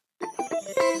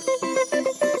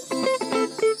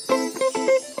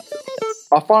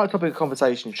 Our final topic of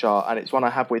conversation, Shah, and it's one I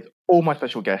have with all my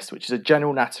special guests, which is a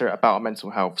general natter about our mental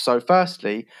health. So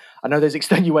firstly, I know there's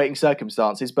extenuating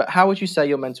circumstances, but how would you say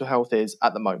your mental health is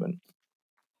at the moment?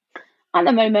 At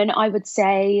the moment, I would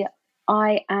say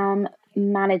I am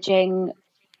managing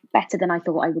better than I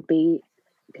thought I would be,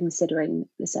 considering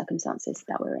the circumstances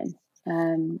that we're in.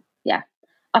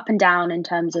 Up and down in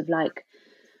terms of like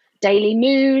daily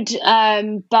mood,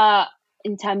 but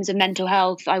in terms of mental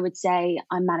health, I would say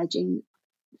I'm managing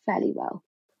fairly well.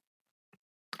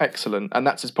 Excellent. And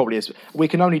that's we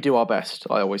can only do our best,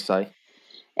 I always say.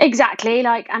 Exactly.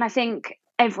 And I think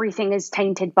everything is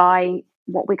tainted by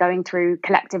what we're going through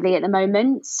collectively at the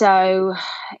moment. So,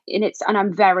 and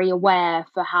I'm very aware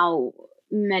for how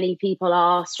many people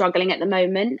are struggling at the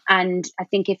moment. And I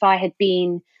think if I had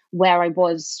been where I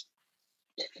was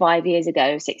 5 years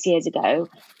ago, 6 years ago,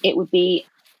 it would be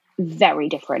very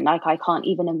different. Like I can't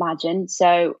even imagine.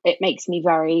 So it makes me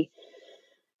very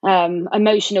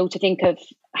emotional to think of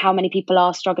how many people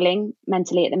are struggling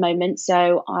mentally at the moment.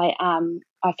 So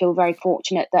I feel very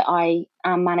fortunate that I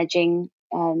am managing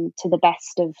to the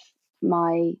best of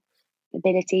my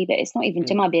ability, but it's not even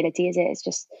to my ability, is it? It's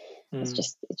just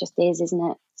it just is,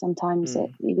 isn't it? Sometimes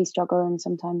we struggle and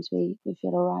sometimes we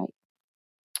feel all right.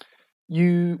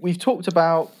 We've talked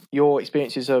about your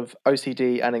experiences of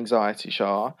OCD and anxiety,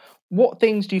 Shah. What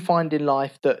things do you find in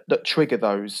life that trigger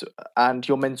those and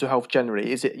your mental health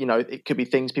generally? Is it, it could be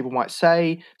things people might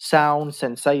say, sounds,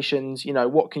 sensations,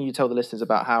 what can you tell the listeners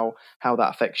about how that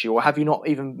affects you? Or have you not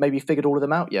even maybe figured all of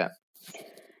them out yet?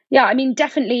 Yeah, I mean,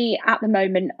 definitely at the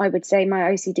moment, I would say my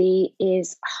OCD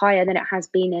is higher than it has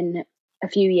been in a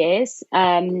few years,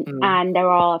 and there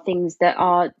are things that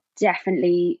are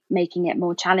definitely making it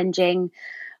more challenging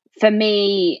for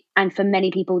me and for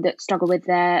many people that struggle with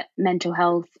their mental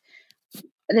health.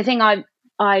 The thing I've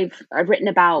written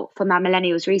about for Mad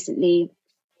Millennials recently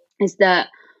is that,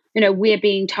 you know, we're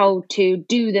being told to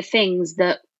do the things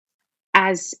that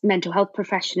as mental health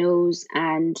professionals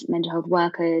and mental health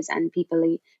workers and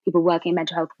people working in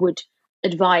mental health would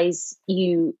advise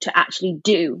you to actually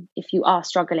do if you are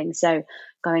struggling. So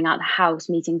going out the house,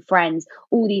 meeting friends,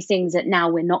 all these things that now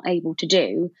we're not able to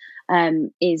do,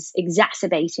 is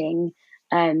exacerbating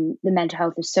the mental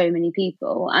health of so many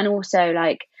people. And also,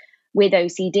 like, with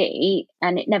OCD,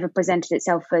 and it never presented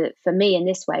itself for me in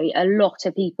this way, a lot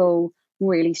of people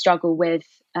really struggle with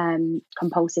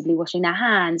compulsively washing their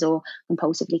hands or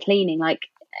compulsively cleaning,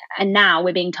 and now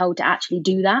we're being told to actually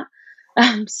do that.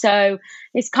 So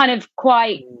it's kind of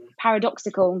quite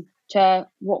paradoxical to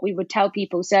what we would tell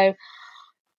people. So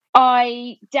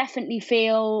I definitely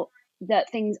feel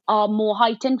that things are more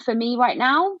heightened for me right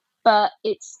now, but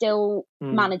it's still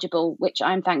manageable, which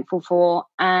I'm thankful for.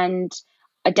 And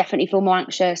I definitely feel more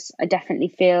anxious. I definitely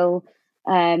feel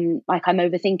like I'm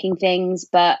overthinking things,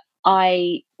 but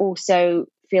I also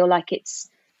feel like it's,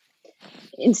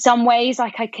 in some ways,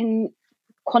 like I can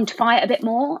quantify it a bit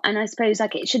more. And I suppose,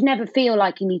 like, it should never feel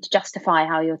like you need to justify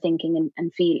how you're thinking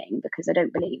and feeling, because I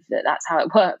don't believe that that's how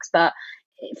it works. But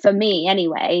for me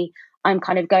anyway, I'm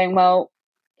kind of going, well,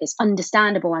 it's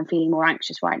understandable I'm feeling more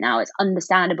anxious right now. It's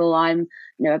understandable I'm,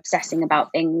 obsessing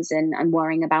about things and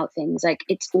worrying about things. Like,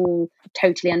 it's all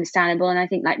totally understandable. And I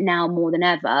think, like, now more than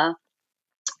ever,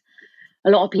 a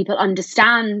lot of people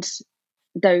understand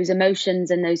those emotions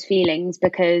and those feelings,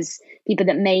 because people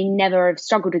that may never have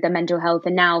struggled with their mental health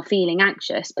are now feeling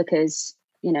anxious because,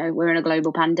 we're in a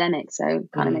global pandemic. So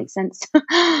it kind of makes sense.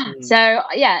 So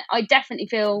yeah, I definitely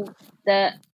feel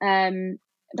that,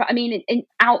 but I mean,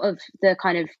 out of the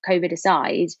kind of COVID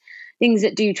aside, things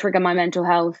that do trigger my mental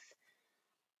health,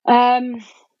 the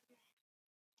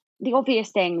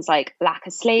obvious things like lack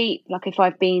of sleep, like if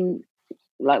I've been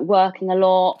like working a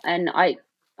lot, and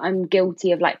I'm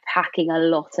guilty of like packing a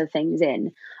lot of things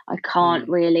in. I can't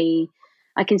really,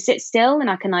 I can sit still and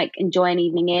I can like enjoy an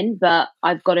evening in, but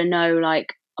I've got to know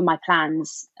like my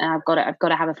plans, and I've got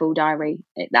to have a full diary.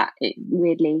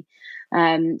 Weirdly,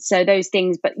 so those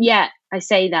things. But yeah, I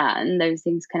say that, and those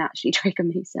things can actually trigger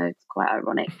me, so it's quite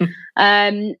ironic.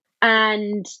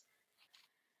 And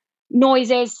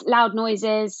noises, loud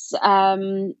noises.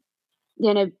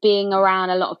 Being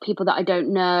around a lot of people that I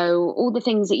don't know, all the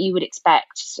things that you would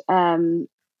expect. And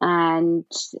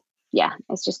yeah,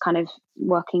 it's just kind of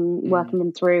working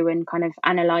them through and kind of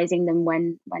analysing them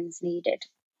when's needed.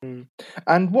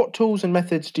 And what tools and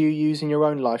methods do you use in your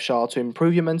own life, Shah, to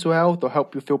improve your mental health or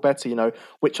help you feel better?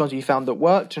 Which ones have you found that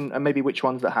worked and maybe which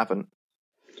ones that haven't?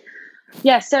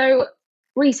 Yeah, so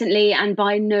recently, and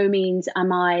by no means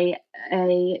am I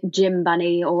a gym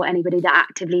bunny or anybody that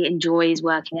actively enjoys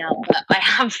working out, but I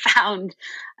have found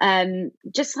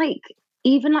just like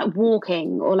even like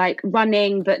walking or like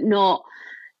running, but not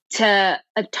to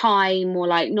a time or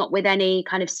like not with any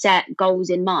kind of set goals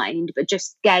in mind, but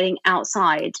just getting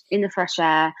outside in the fresh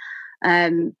air,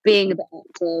 being a bit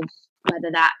active,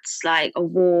 whether that's like a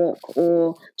walk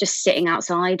or just sitting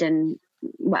outside and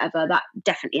whatever, that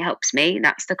definitely helps me.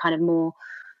 That's the kind of more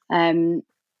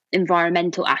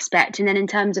environmental aspect. And then in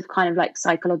terms of kind of like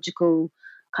psychological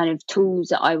kind of tools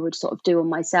that I would sort of do on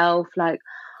myself, like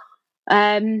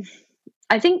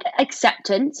I think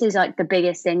acceptance is like the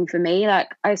biggest thing for me.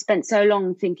 Like, I spent so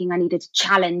long thinking I needed to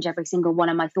challenge every single one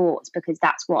of my thoughts because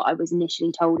that's what I was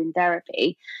initially told in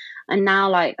therapy. And now,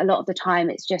 like, a lot of the time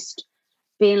it's just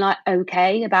being like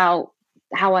okay about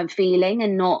how I'm feeling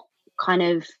and not kind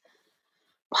of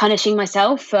punishing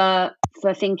myself for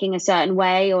thinking a certain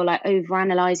way or like over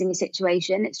analyzing a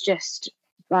situation. It's just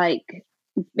like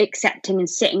accepting and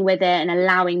sitting with it and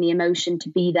allowing the emotion to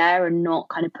be there and not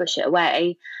kind of push it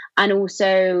away. And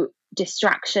also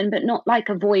distraction, but not like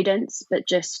avoidance, but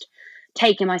just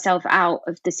taking myself out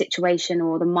of the situation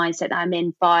or the mindset that I'm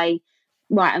in by,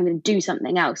 right, I'm going to do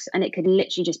something else. And it could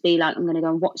literally just be like, I'm going to go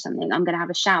and watch something. I'm going to have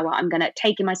a shower. I'm going to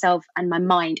take myself and my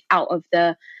mind out of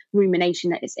the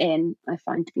rumination that it's in. I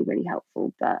find to be really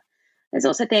helpful. But there's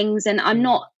also things, and I'm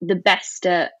not the best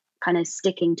at kind of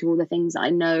sticking to all the things that I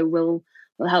know will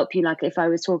help you. Like if I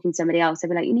was talking to somebody else, they'd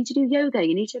be like, you need to do yoga,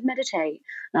 you need to meditate.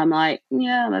 And I'm like,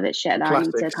 yeah, I'm a bit shit at that.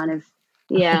 Classics. I need to kind of,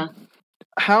 yeah.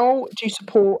 How do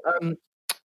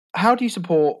you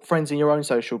support friends in your own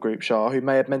social group, Shah, who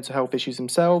may have mental health issues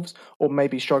themselves or may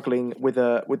be struggling with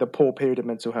a poor period of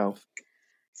mental health?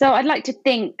 So I'd like to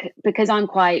think, because I'm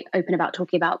quite open about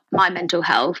talking about my mental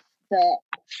health, that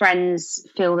friends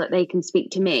feel that they can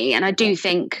speak to me. And I do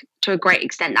think to a great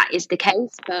extent that is the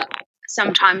case. But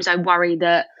sometimes I worry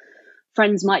that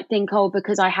friends might think, oh,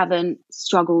 because I haven't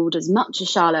struggled as much as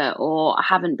Charlotte, or I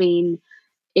haven't been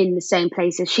in the same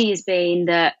place as she's been,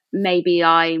 that maybe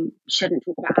I shouldn't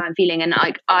talk about how I'm feeling. And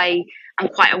I am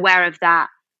quite aware of that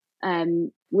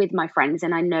with my friends.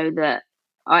 And I know that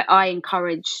I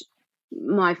encourage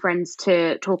my friends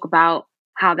to talk about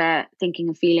how they're thinking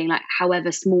and feeling, like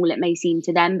however small it may seem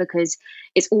to them, because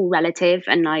it's all relative.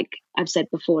 And like I've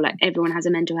said before, like everyone has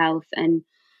a mental health, and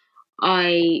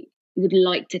I would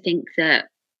like to think that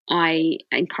I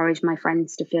encourage my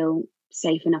friends to feel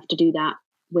safe enough to do that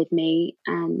with me,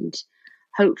 and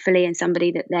hopefully in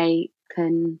somebody that they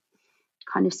can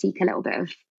kind of seek a little bit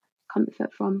of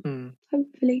comfort from.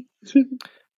 Hopefully.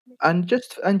 And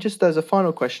just as a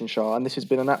final question, Shah, and this has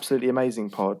been an absolutely amazing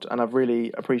pod, and I've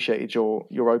really appreciated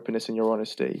your openness and your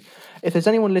honesty. If there's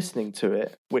anyone listening to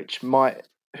it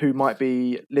who might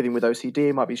be living with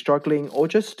OCD, might be struggling, or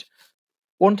just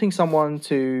wanting someone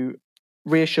to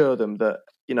reassure them that,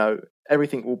 you know,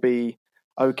 everything will be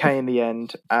okay in the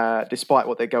end, despite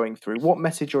what they're going through, what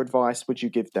message or advice would you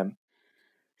give them?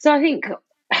 So I think,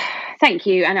 thank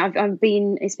you, and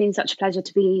it's been such a pleasure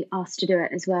to be asked to do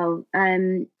it as well.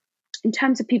 In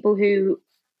terms of people who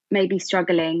may be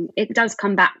struggling, it does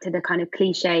come back to the kind of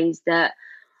cliches that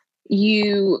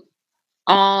you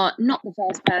are not the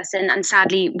first person, and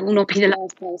sadly will not be the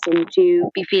last person to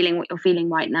be feeling what you're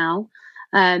feeling right now.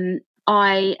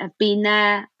 I have been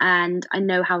there, and I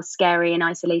know how scary and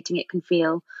isolating it can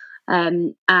feel.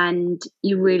 And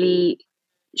you really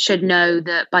should know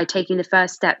that by taking the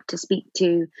first step to speak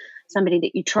to somebody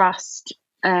that you trust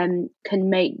can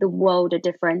make the world a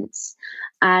difference.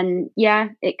 And yeah,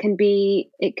 it can be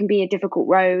a difficult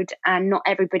road, and not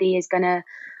everybody is going to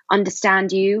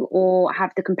understand you or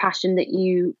have the compassion that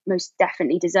you most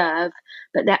definitely deserve.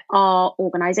 But there are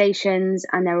organizations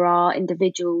and there are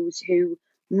individuals who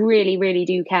really, really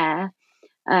do care.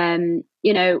 You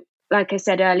know, like I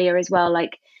said earlier as well,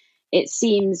 like it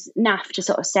seems naff to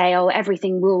sort of say, oh,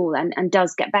 everything will and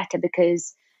does get better,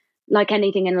 because like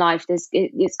anything in life,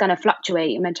 it's going to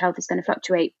fluctuate. Your mental health is going to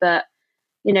fluctuate. But,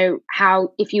 you know,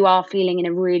 if you are feeling in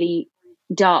a really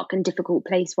dark and difficult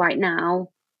place right now,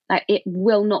 like it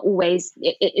will not always,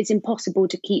 it's impossible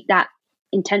to keep that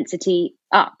intensity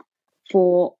up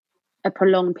for a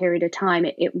prolonged period of time.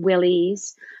 It will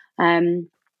ease. And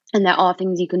there are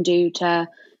things you can do to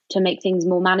make things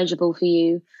more manageable for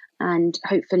you, and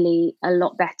hopefully a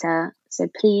lot better. So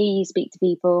please speak to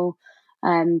people.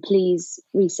 Please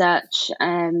research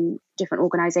different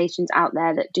organizations out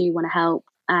there that do want to help,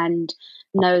 and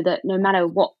know that no matter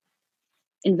what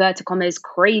inverted commas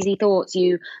crazy thoughts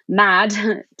you mad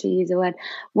to use the word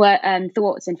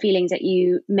thoughts and feelings that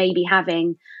you may be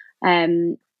having,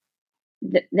 they're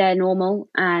normal.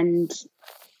 And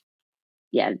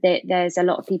yeah, there's a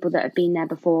lot of people that have been there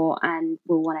before and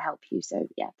will want to help you. So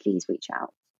yeah, please reach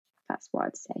out. That's what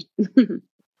I'd say.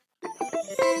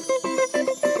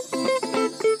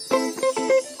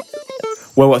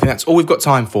 Well, I think that's all we've got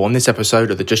time for on this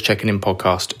episode of the Just Checking In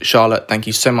podcast. Charlotte, thank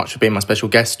you so much for being my special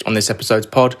guest on this episode's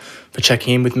pod, for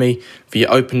checking in with me, for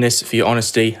your openness, for your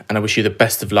honesty, and I wish you the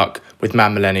best of luck with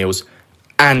Mad Millennials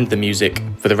and the music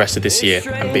for the rest of this year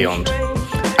and beyond.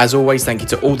 As always, thank you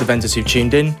to all the vendors who've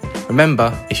tuned in.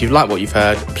 Remember, if you like what you've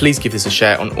heard, please give this a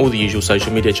share on all the usual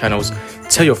social media channels.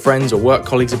 Tell your friends or work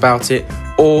colleagues about it,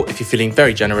 or if you're feeling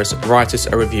very generous, write us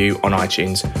a review on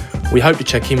iTunes. We hope to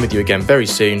check in with you again very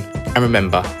soon, and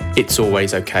remember, it's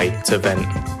always okay to vent.